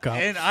fuck up.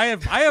 and I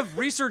have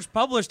research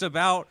published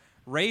about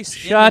race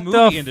Shut in the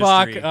movie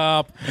fuck industry.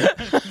 up.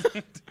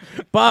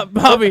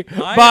 Bobby,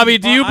 I Bobby,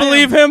 am- do you I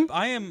believe am- him?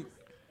 I am.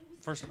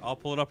 First, I'll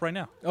pull it up right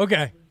now.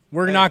 Okay.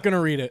 We're not going to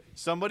read it.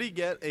 Somebody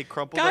get a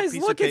crumpled up Guys,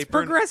 piece look, of it's paper.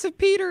 Progressive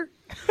Peter.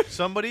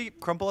 Somebody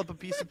crumple up a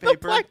piece of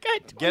paper. black guy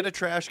Get a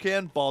trash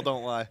can. Ball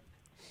don't lie.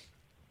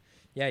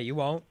 Yeah, you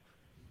won't.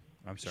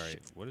 I'm sorry.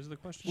 What is the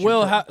question?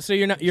 Will, so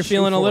you're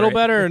feeling a little for it.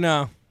 better or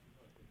no?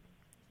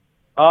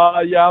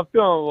 Yeah, I'm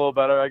feeling a little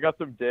better. I got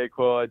some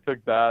Dayquil. I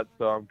took that,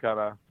 so I'm kind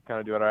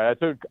of doing all right.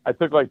 I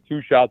took like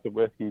 2 shots of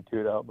whiskey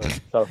too to help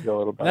myself feel a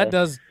little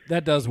better.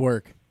 That does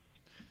work.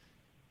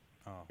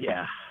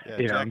 Yeah. Yeah,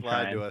 You know, Jack I'm lied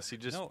trying. to us. He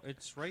just No,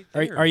 it's right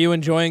there. Are you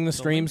enjoying the The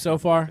stream link's so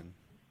not far?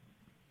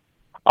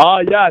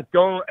 working. Yeah, it's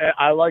going.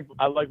 I like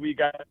what you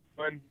guys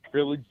are doing.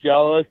 Really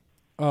jealous.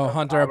 Oh,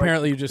 Hunter, I like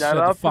apparently you just set said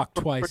the up. fuck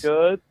It's twice.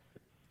 Good.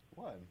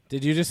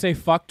 Did you just say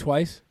fuck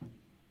twice?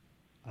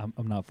 I'm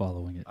not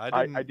following it.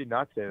 I did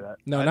not say that.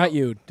 No, I not don't-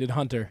 you. Did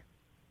Hunter?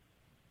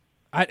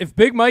 If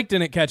Big Mike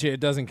didn't catch it, it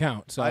doesn't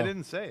count. So I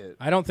didn't say it.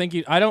 I don't think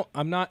you. I don't.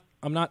 I'm not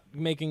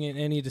making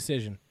any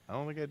decision. I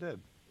don't think I did.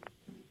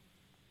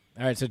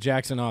 All right. So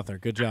Jackson author.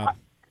 Good job.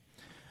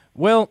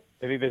 Will.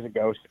 I think there's a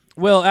ghost.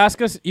 Will, ask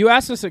us. You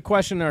asked us a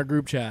question in our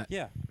group chat.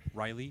 Yeah,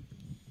 Riley.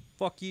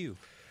 Fuck you.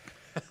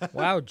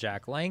 Wow,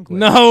 Jack language.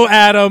 No,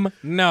 Adam.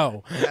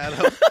 No.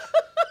 Adam.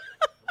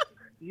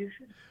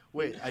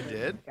 Wait, I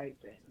did?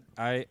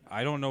 I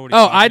don't know what he's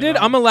Oh, talking I did.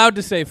 about. I'm allowed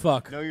to say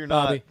fuck. No, you're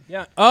Bobby. not.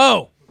 Yeah.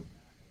 Oh.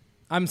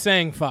 I'm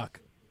saying fuck.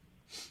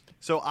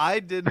 So I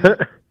didn't.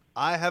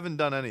 I haven't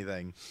done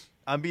anything.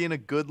 I'm being a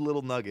good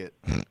little nugget.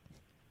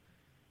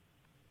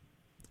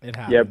 It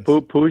happens. Yeah,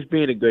 Pooh's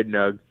being a good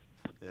nug.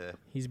 Yeah.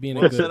 He's being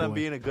Will a good said boy. I'm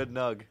being a good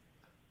nug.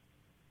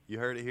 You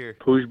heard it here.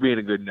 Pooh's being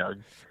a good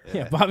nug.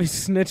 Yeah, Bobby's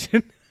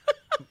snitching.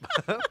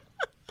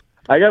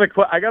 I got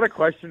a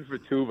question for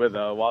Tuba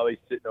though. While he's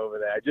sitting over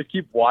there, I just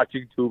keep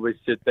watching Tuba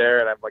sit there,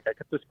 and I'm like, I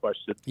got this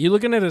question. You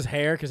looking at his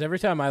hair? Because every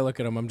time I look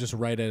at him, I'm just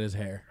right at his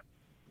hair.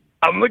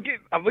 I'm looking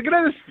at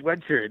his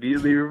sweatshirt. He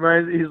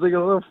reminds. He's like a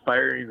little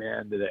fiery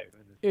man today.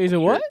 He's a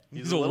what?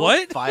 He's a little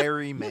what?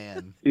 Fiery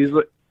man. He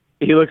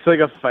looks like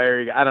a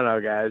fiery guy. I don't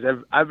know, guys.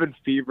 I've been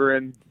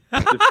fevering,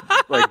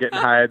 just, like getting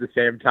high at the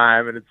same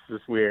time, and it's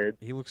just weird.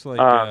 He looks like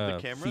the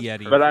camera's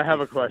Fieri. But I have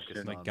a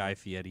question. Like Guy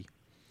Fieri.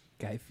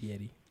 Guy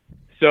Fieri.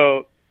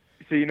 So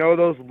you know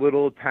those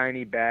little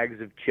tiny bags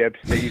of chips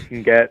that you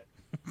can get?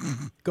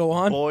 Go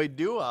on. Boy,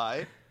 do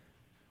I.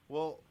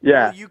 Well,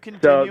 Yeah. will you So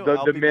continue? the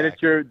I'll be back.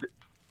 miniature.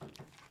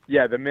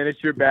 Yeah, the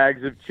miniature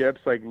bags of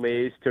chips, like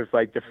Lay's to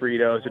like the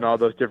Fritos and all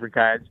those different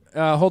kinds.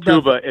 Hold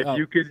Tuba, on. if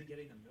you could.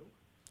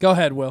 Go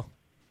ahead, Will.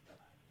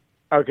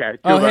 Okay.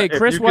 Oh, Tuba, hey, if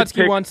Chris you could Watsky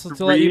pick wants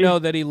to let you 3 know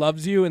that he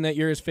loves you and that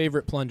you're his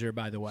favorite plunger,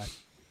 by the way.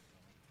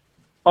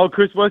 Oh,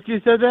 Chris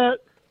Watsky said that?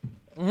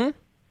 Mm-hmm.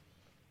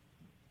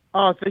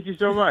 Oh, thank you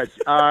so much.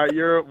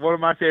 You're one of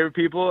my favorite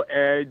people,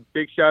 and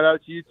big shout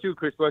out to you too,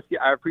 Chris Watsky.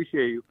 I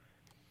appreciate you.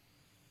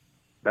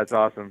 That's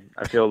awesome.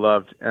 I feel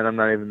loved, and I'm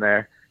not even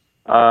there.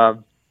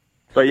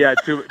 But yeah,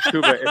 Tuba,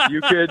 if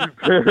you could.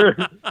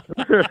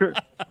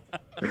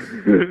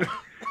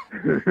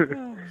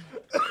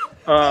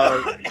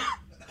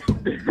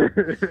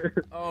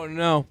 Oh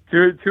no!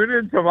 Tune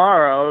in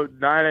tomorrow,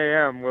 9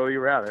 a.m. Will you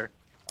rather?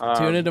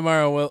 Tune in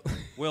tomorrow, Will.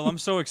 Will, I'm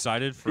so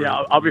excited for.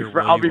 Yeah, I'll be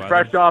your I'll Will be You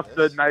fresh Rather. off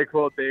the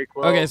NyQuil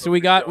Dayquil. Okay, so we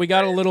got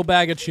a little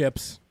bag of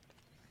chips.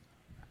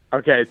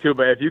 Okay,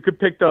 Tuba, if you could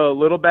pick the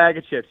little bag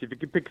of chips, if you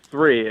could pick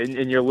 3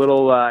 in your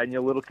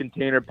little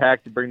container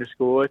pack to bring to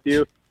school with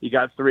you, you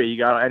got 3. You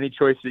got any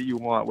choice that you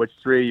want. Which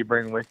 3 you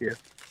bring with you?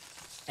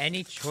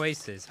 Any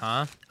choices,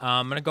 huh?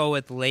 I'm gonna go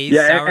with Lay's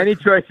Yeah, sour any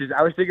choices.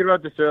 I was thinking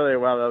about this earlier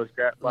while I was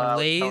telling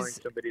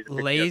Lay's somebody to pick me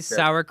up Lay's there.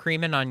 sour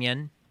cream and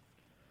onion.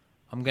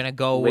 I'm gonna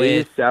go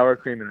Lay's with sour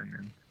cream and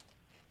onion.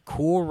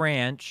 Cool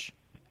Ranch.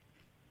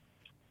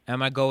 I'm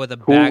gonna go with a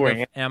Cool bag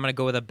Ranch. of, and I'm gonna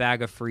go with a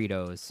bag of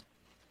Fritos.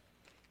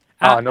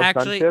 No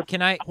actually, sun chips?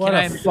 can I? What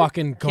Can a I?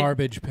 fucking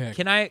garbage pick.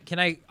 Can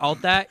I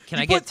alt that? Can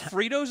I put get?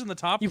 Fritos in the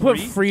top You three? put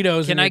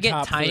Fritos in Can I your get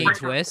top tiny three.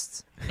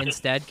 twists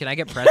instead? Can I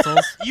get pretzels?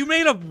 You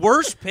made a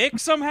worse pick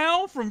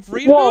somehow from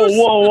Fritos?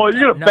 Whoa!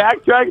 You're gonna No.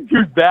 backtrack and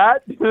choose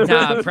that?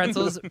 Nah,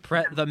 pretzels.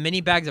 The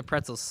mini bags of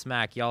pretzels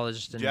smack. Y'all are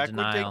just in Jack would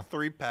denial. take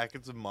 3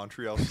 packets of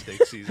Montreal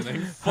steak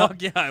seasoning.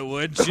 Fuck yeah, I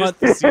would. Just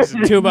the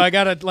season. Tuba, I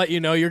gotta let you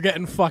know you're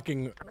getting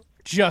fucking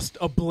just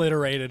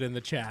obliterated in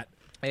the chat.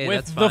 Hey, with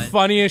that's the fine.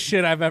 funniest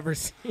shit I've ever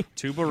seen.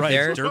 Tuba rides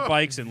There- dirt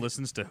bikes and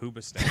listens to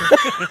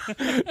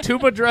Hoobastank.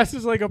 Tuba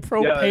dresses like a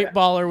pro Yeah.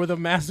 paintballer with a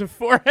massive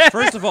forehead.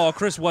 First of all,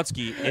 Chris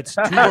Wutsky, it's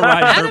Tuba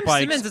rides Adam dirt bikes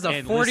Simmons is a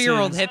and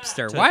 40-year-old listens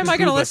hipster. to Why am I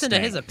going to Tuba listen to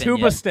his Stank. opinion?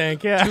 Tuba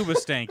stank, yeah. Tuba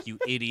Stank, you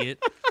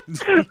idiot.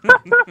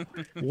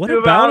 What Dude,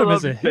 about I him love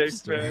as a the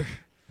steak, hipster?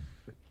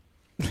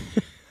 man.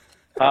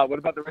 What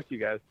about the rest of you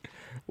guys?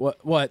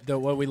 What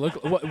we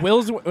look? What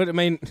Will's? I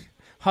mean,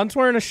 Hunt's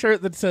wearing a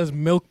shirt that says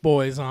 "Milk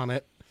Boys" on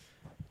it.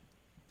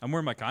 I'm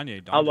wearing my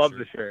Kanye Donda I love shirt.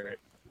 the shirt.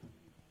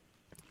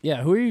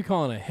 Yeah, who are you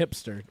calling a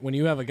hipster when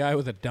you have a guy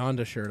with a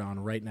Donda shirt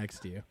on right next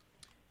to you?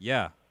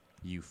 Yeah,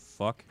 you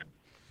fuck.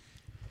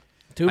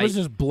 Tuba's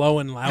Hype- just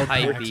blowing loud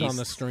hype packs on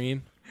the beast.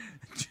 stream.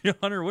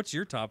 Hunter, what's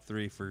your top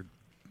 3 for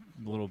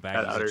little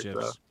baggies Utter of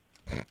chips?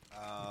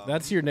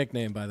 That's your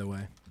nickname, by the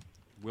way.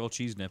 Will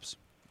Cheese Nips.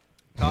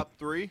 Top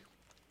 3?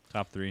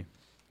 Top 3.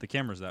 The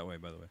camera's that way,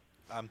 by the way.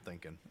 I'm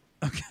thinking.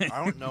 Okay.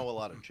 I don't know a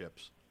lot of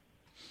chips.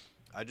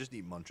 I just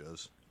eat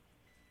Munchos.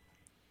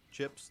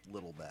 Chips,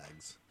 little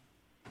bags.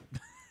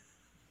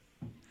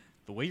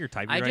 The way you're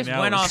typing I right just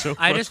now went is off. so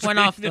I just went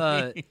off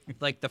frustrating the to me.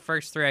 like the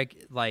first three.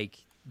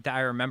 That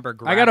I remember.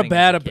 I got a grabbing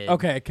bad. as a kid.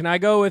 Okay, can I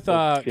go with?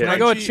 Can yeah. I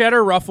go with Crunchy-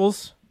 cheddar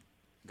ruffles?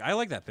 I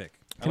like that pick.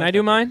 Can like I do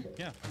that mine? pick.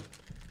 Yeah,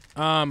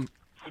 Um,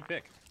 good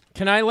pick.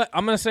 can I let?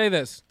 I'm gonna say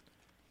this.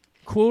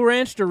 Cool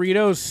Ranch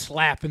Doritos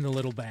slap in the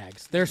little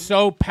bags. They're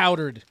so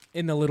powdered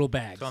in the little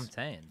bags. That's what I'm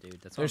saying,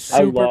 dude. That's They're what I'm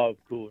saying. super. I love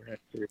Cool Ranch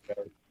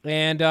Doritos.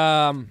 And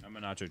I'm a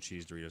nacho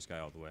cheese Doritos guy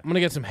all the way. I'm gonna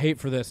get some hate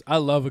for this. I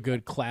love a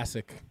good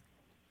classic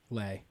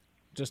lay.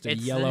 Just a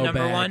It's yellow the number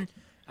bag. one.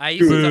 I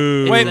used to.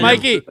 Boo. it's Wait,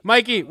 the-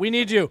 Mikey, we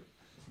need you.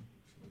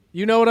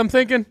 You know what I'm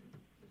thinking?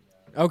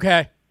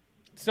 Okay.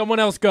 Someone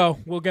else go.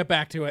 We'll get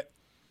back to it.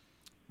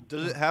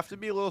 Does it have to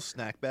be a little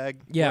snack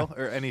bag? Yeah. Will,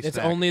 or any It's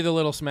snack? only the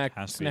little Has to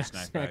be a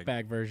snack snack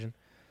bag version.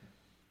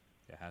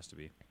 It has to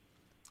be.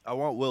 I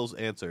want Will's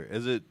answer.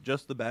 Is it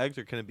just the bags,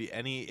 or can it be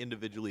any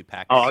individually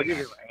packaged? Oh, I'll give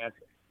you my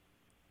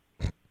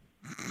answer.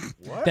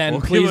 What? Then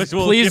We'll give please, us-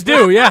 we'll please give-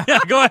 do. Yeah. Yeah,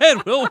 go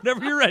ahead, Will,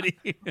 whenever you're ready.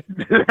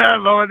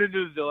 I'm going to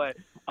do the delay.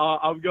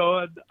 I'm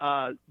going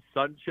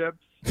sun chips.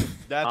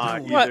 That's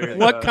either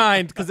What the-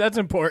 kind? Because that's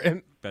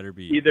important. Better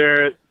be.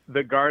 Either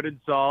the garden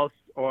sauce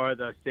or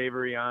the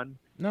savory on.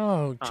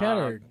 No,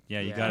 cheddar. Yeah,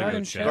 you Yeah. gotta go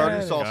Garden cheddar. Garden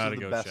cheddar. sauce Gotta is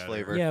the go best cheddar.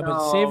 flavor. Yeah, but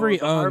No, savory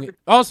the ung. barbecue-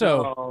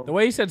 Also, no. the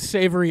way you said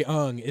savory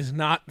ung is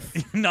not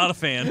Not a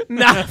fan.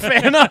 not a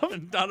fan of.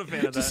 Not a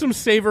fan of that. Just some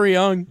savory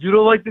ung. You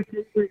don't like the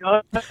savory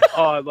on?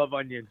 Oh, I love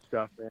onion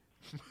stuff, man.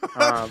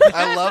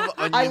 I love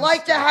onions. I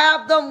like to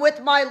have them with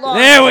my lunch.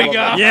 There we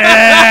go.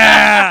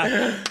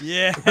 Yeah.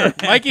 Yeah.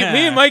 Mikey,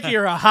 me and Mikey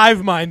are a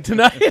hive mind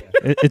tonight.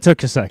 It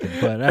took a second,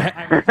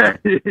 but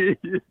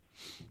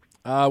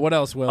What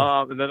else, Will?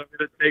 And then I'm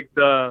gonna take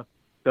the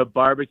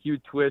barbecue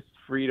twist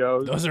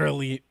Fritos. Those are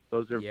elite.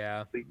 Those are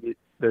Yeah,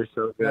 they're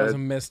so That was a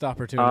good. missed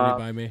opportunity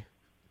by me.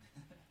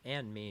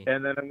 and me.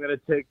 And then I'm gonna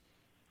take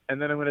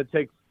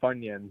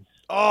Funyuns.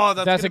 Oh,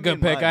 That's a gonna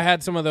good be pick. mine. I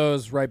had some of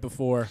those right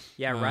before.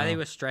 Yeah, Riley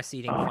was stress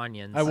eating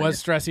Funyuns. I was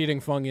stress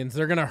eating Funyuns.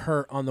 They're gonna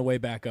hurt on the way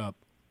back up.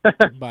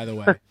 By the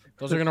way,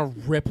 those are gonna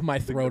rip my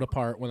throat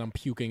apart when I'm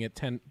puking at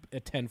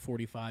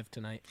 10:45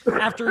 tonight.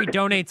 after he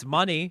donates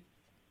money.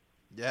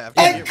 Yeah.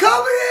 And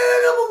coming in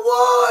at number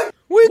one.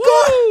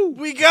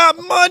 We got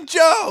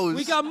Munchos.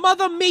 We got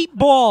mother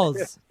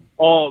meatballs.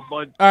 Oh,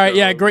 Munchos. All right,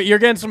 yeah, great. You're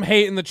getting some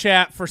hate in the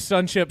chat for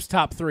Sun Chips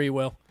top 3,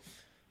 Will.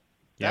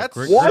 Yeah, That's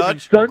What?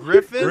 such Sun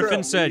Griffin. Griffin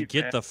Bro, said, leave,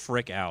 "Get man. the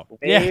frick out."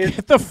 Yeah, Lay's-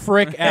 get the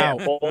frick out.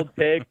 Bold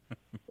take.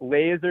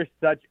 Lay's are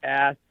such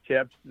ass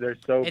chips. They're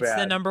so It's bad.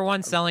 the number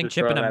one selling just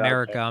chip in throwing that out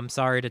America. there. I'm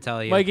sorry to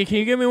tell you. Mikey, can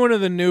you give me one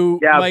of the new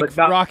Yeah, like but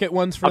not- rocket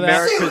ones for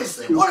America's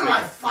Seriously, what am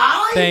I,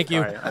 5? Thank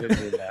you. Sorry, I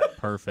didn't mean that.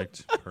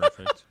 Perfect.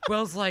 Perfect.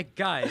 Will's like,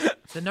 guys,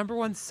 the number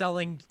one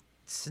selling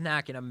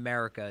snack in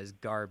America is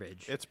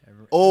garbage. It's-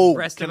 The oh,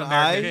 rest can of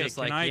America I- is just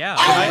Can like, I- yeah.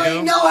 I I already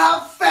go? know how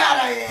fat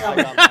I I am.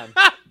 got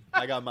mine.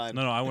 I got mine.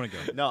 No, I want to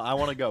go. No, I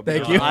want to go.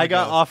 Thank because you. I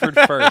got offered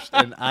first,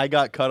 and I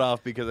got cut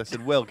off because I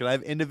said, "Will, can I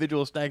have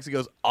individual snacks?" He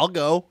goes, "I'll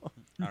go."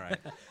 All right.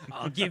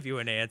 I'll give you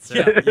an answer.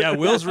 Yeah, yeah.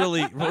 Will's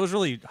really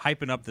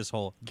hyping up this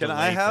whole. Can delay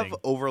I have thing.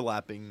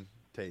 overlapping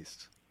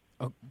taste?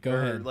 Oh, go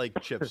Or, ahead.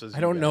 like chips. As I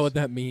you don't know guys. what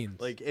that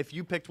means. Like, if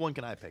you picked one,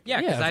 can I pick? Yeah,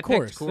 one? because Yeah, I of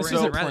course. picked Cool This Ranch.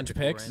 isn't I'd rather Plunge pick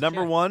Cool picks. Ranch.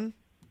 Number Yeah. one,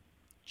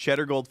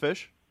 cheddar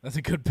goldfish. That's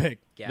a good pick.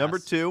 Gas. Number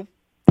two,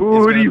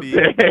 Who It's do you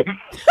gonna be- pick?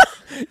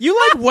 You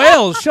like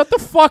whales? Shut the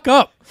fuck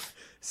up.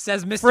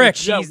 Says Mr.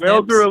 Frick. Yeah, Cheese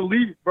whales Nips. are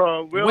elite,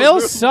 bro.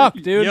 Whales suck,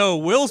 elite. dude. Yo,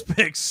 Will's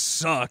picks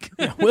suck.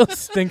 Will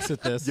stinks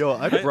at this. yo,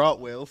 I brought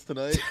whales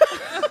tonight.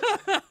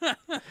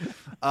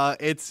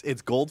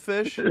 It's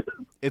goldfish,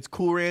 it's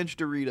Cool Ranch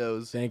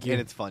Doritos, Thank you.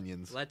 and it's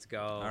Funyuns. Let's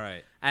go. All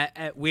right.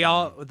 We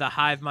all, the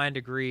hive mind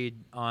agreed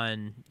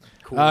on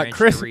Cool Ranch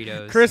Chris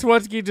Doritos. Chris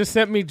Wutsky just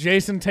sent me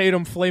Jason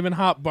Tatum Flamin'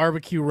 Hot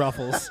barbecue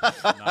ruffles.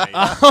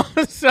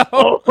 Nice.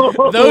 So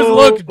those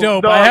look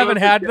dope. I haven't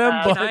had them,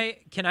 Can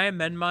but can I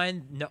amend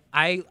mine? No,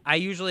 I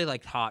usually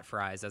liked hot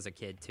fries as a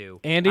kid too.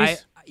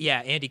 Andy's? Yeah,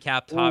 Andy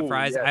Capped hot Ooh,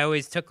 fries. yeah. I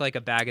always took like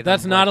a bag of them.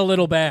 that's not a like,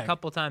 little a bag.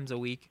 couple times a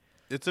week.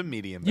 It's a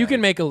medium. You bag.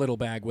 can make a little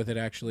bag with it,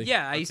 actually.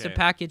 Yeah, I used to Okay.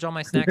 package all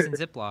my snacks in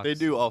Ziplocs. They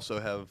do also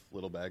have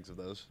little bags of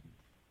those.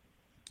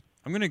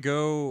 I'm gonna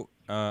go.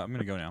 I'm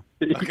gonna go now.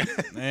 Okay.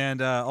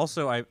 And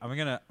also, I'm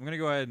gonna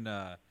go ahead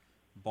and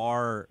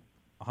bar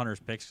Hunter's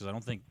picks because I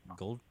don't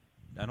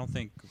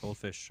think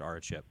goldfish are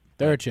a chip.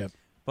 They're a chip.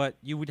 But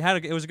it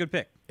was a good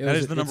pick. It That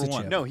was is the a- number it's a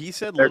one. chip. No, he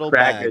said They're little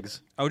crackers.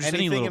 bags. Oh, just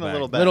any Anything little in a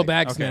little bag. bag. Little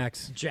bag Okay.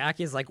 snacks.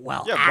 Jack is like,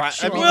 well, Yeah,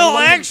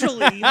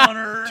 actually,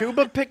 Hunter.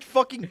 Tuba picked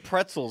fucking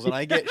pretzels, and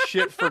I get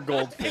shit for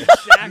goldfish.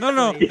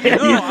 No. I'm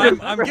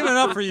giving it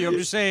up for you. I'm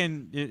just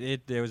saying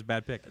it was a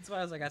bad pick. That's why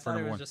I was like, I For thought it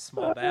number was one. just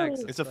small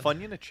bags. It's a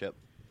Funyun, a chip.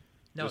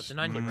 No, it's just- an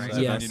onion ring. Is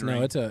that Yes, onion no,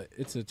 ring?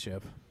 it's a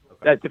chip.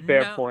 That's a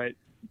fair No. point.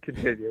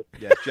 Continue.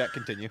 Yeah, Jack,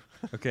 continue.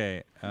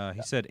 Okay.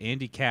 He said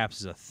Andy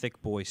Caps is a thick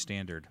boy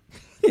standard.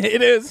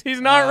 It is.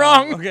 He's not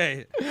wrong.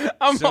 Okay.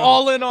 I'm So,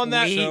 all in on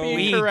that we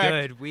being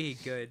correct.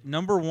 good.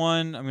 Number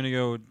one, I'm gonna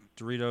go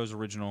Doritos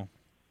original,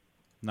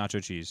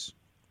 nacho cheese.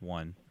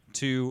 1,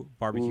 2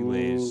 barbecue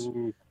Lay's,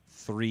 Ooh.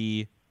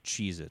 3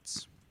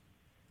 Cheez-Its.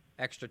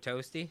 Extra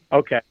toasty.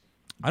 Okay.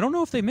 I don't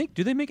know if they make.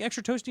 Do they make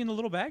extra toasty in the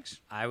little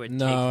bags? I would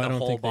No, take I the don't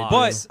whole think they do.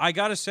 box. But I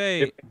gotta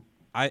say,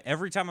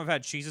 every time I've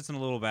had Cheez-Its in a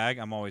little bag,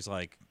 I'm always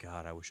like,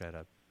 God, I wish I had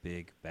a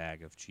big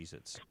bag of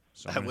Cheez-Its.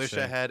 So I'm I gonna wish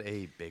say- I had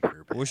a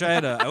bigger I wish I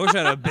had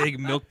a big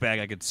milk bag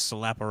I could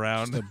slap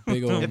around. Just a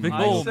big old a big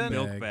I old sent-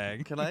 milk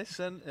bag. Can I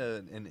send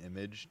an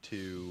image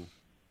to?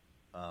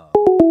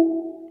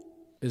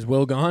 Is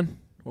Will gone?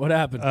 What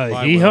happened?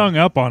 Bye, He Will. hung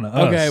up on us.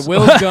 Okay,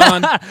 Will's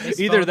gone. His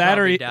Either phone that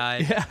or probably he-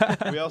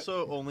 died. We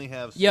also only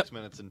have 6 Yep.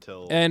 minutes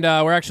until. And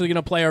we're actually going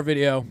to play our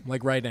video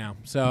like right now.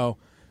 So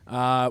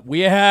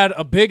we had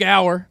a big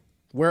hour.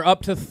 We're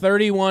up to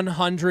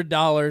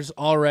 $3,100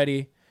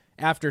 already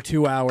after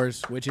 2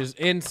 hours, which is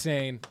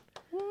insane.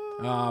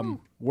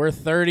 We're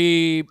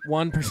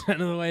 31%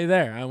 of the way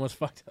there. I almost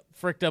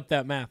fricked up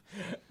that math.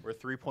 We're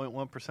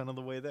 3.1% of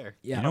the way there.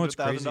 Yeah. You know what's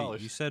crazy?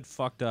 $100,000. You said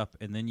fucked up,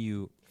 and then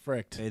you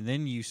Fricked.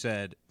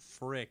 said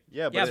frick.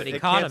 Yeah, but, Yeah, but he it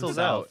caught cancels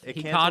himself. out. It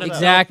He cancels caught out. himself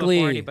Exactly.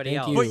 before anybody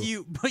Thank else.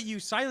 you. But you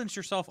silenced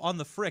yourself on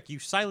the frick. You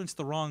silenced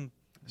the wrong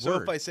So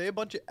word. if I say a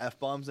bunch of f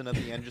bombs and at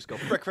the end just go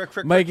frick, frick,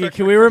 frick, Mikey, frick,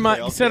 can frick, we frick,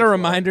 they all set a cancel out.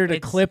 reminder to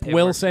clip it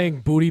Will works.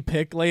 saying booty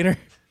pick later?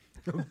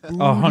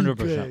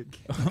 100%.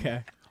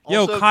 Okay.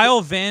 Yo, Also,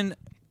 Kyle Van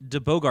de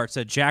Bogart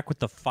said Jack with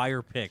the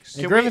fire picks.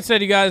 And Griffin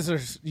said you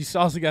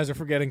also guys are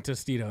forgetting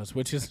Tostitos,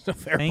 which is a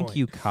fair Thank point.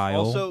 you,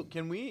 Kyle. Also,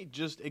 can we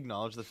just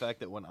acknowledge the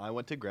fact that when I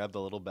went to grab the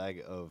little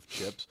bag of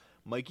chips,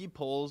 Mikey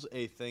pulls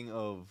a thing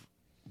of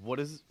what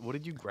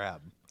did you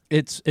grab?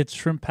 It's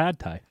shrimp pad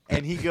thai.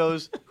 And he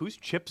goes, "Whose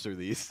chips are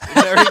these?"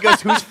 And there he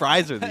goes, "Whose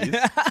fries are these?"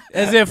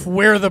 As if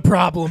we're the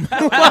problem.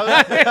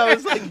 I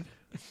was like,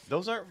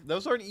 those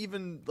aren't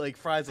even like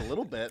fries a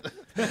little bit.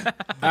 All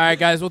right,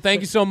 guys. Well,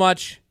 thank you so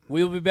much.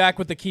 We'll be back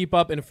with the keep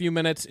up in a few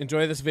minutes.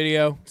 Enjoy this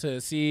video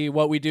to see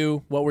what we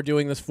do, what we're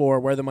doing this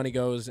for, where the money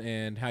goes,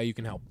 and how you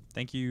can help.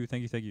 Thank you.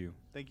 Thank you.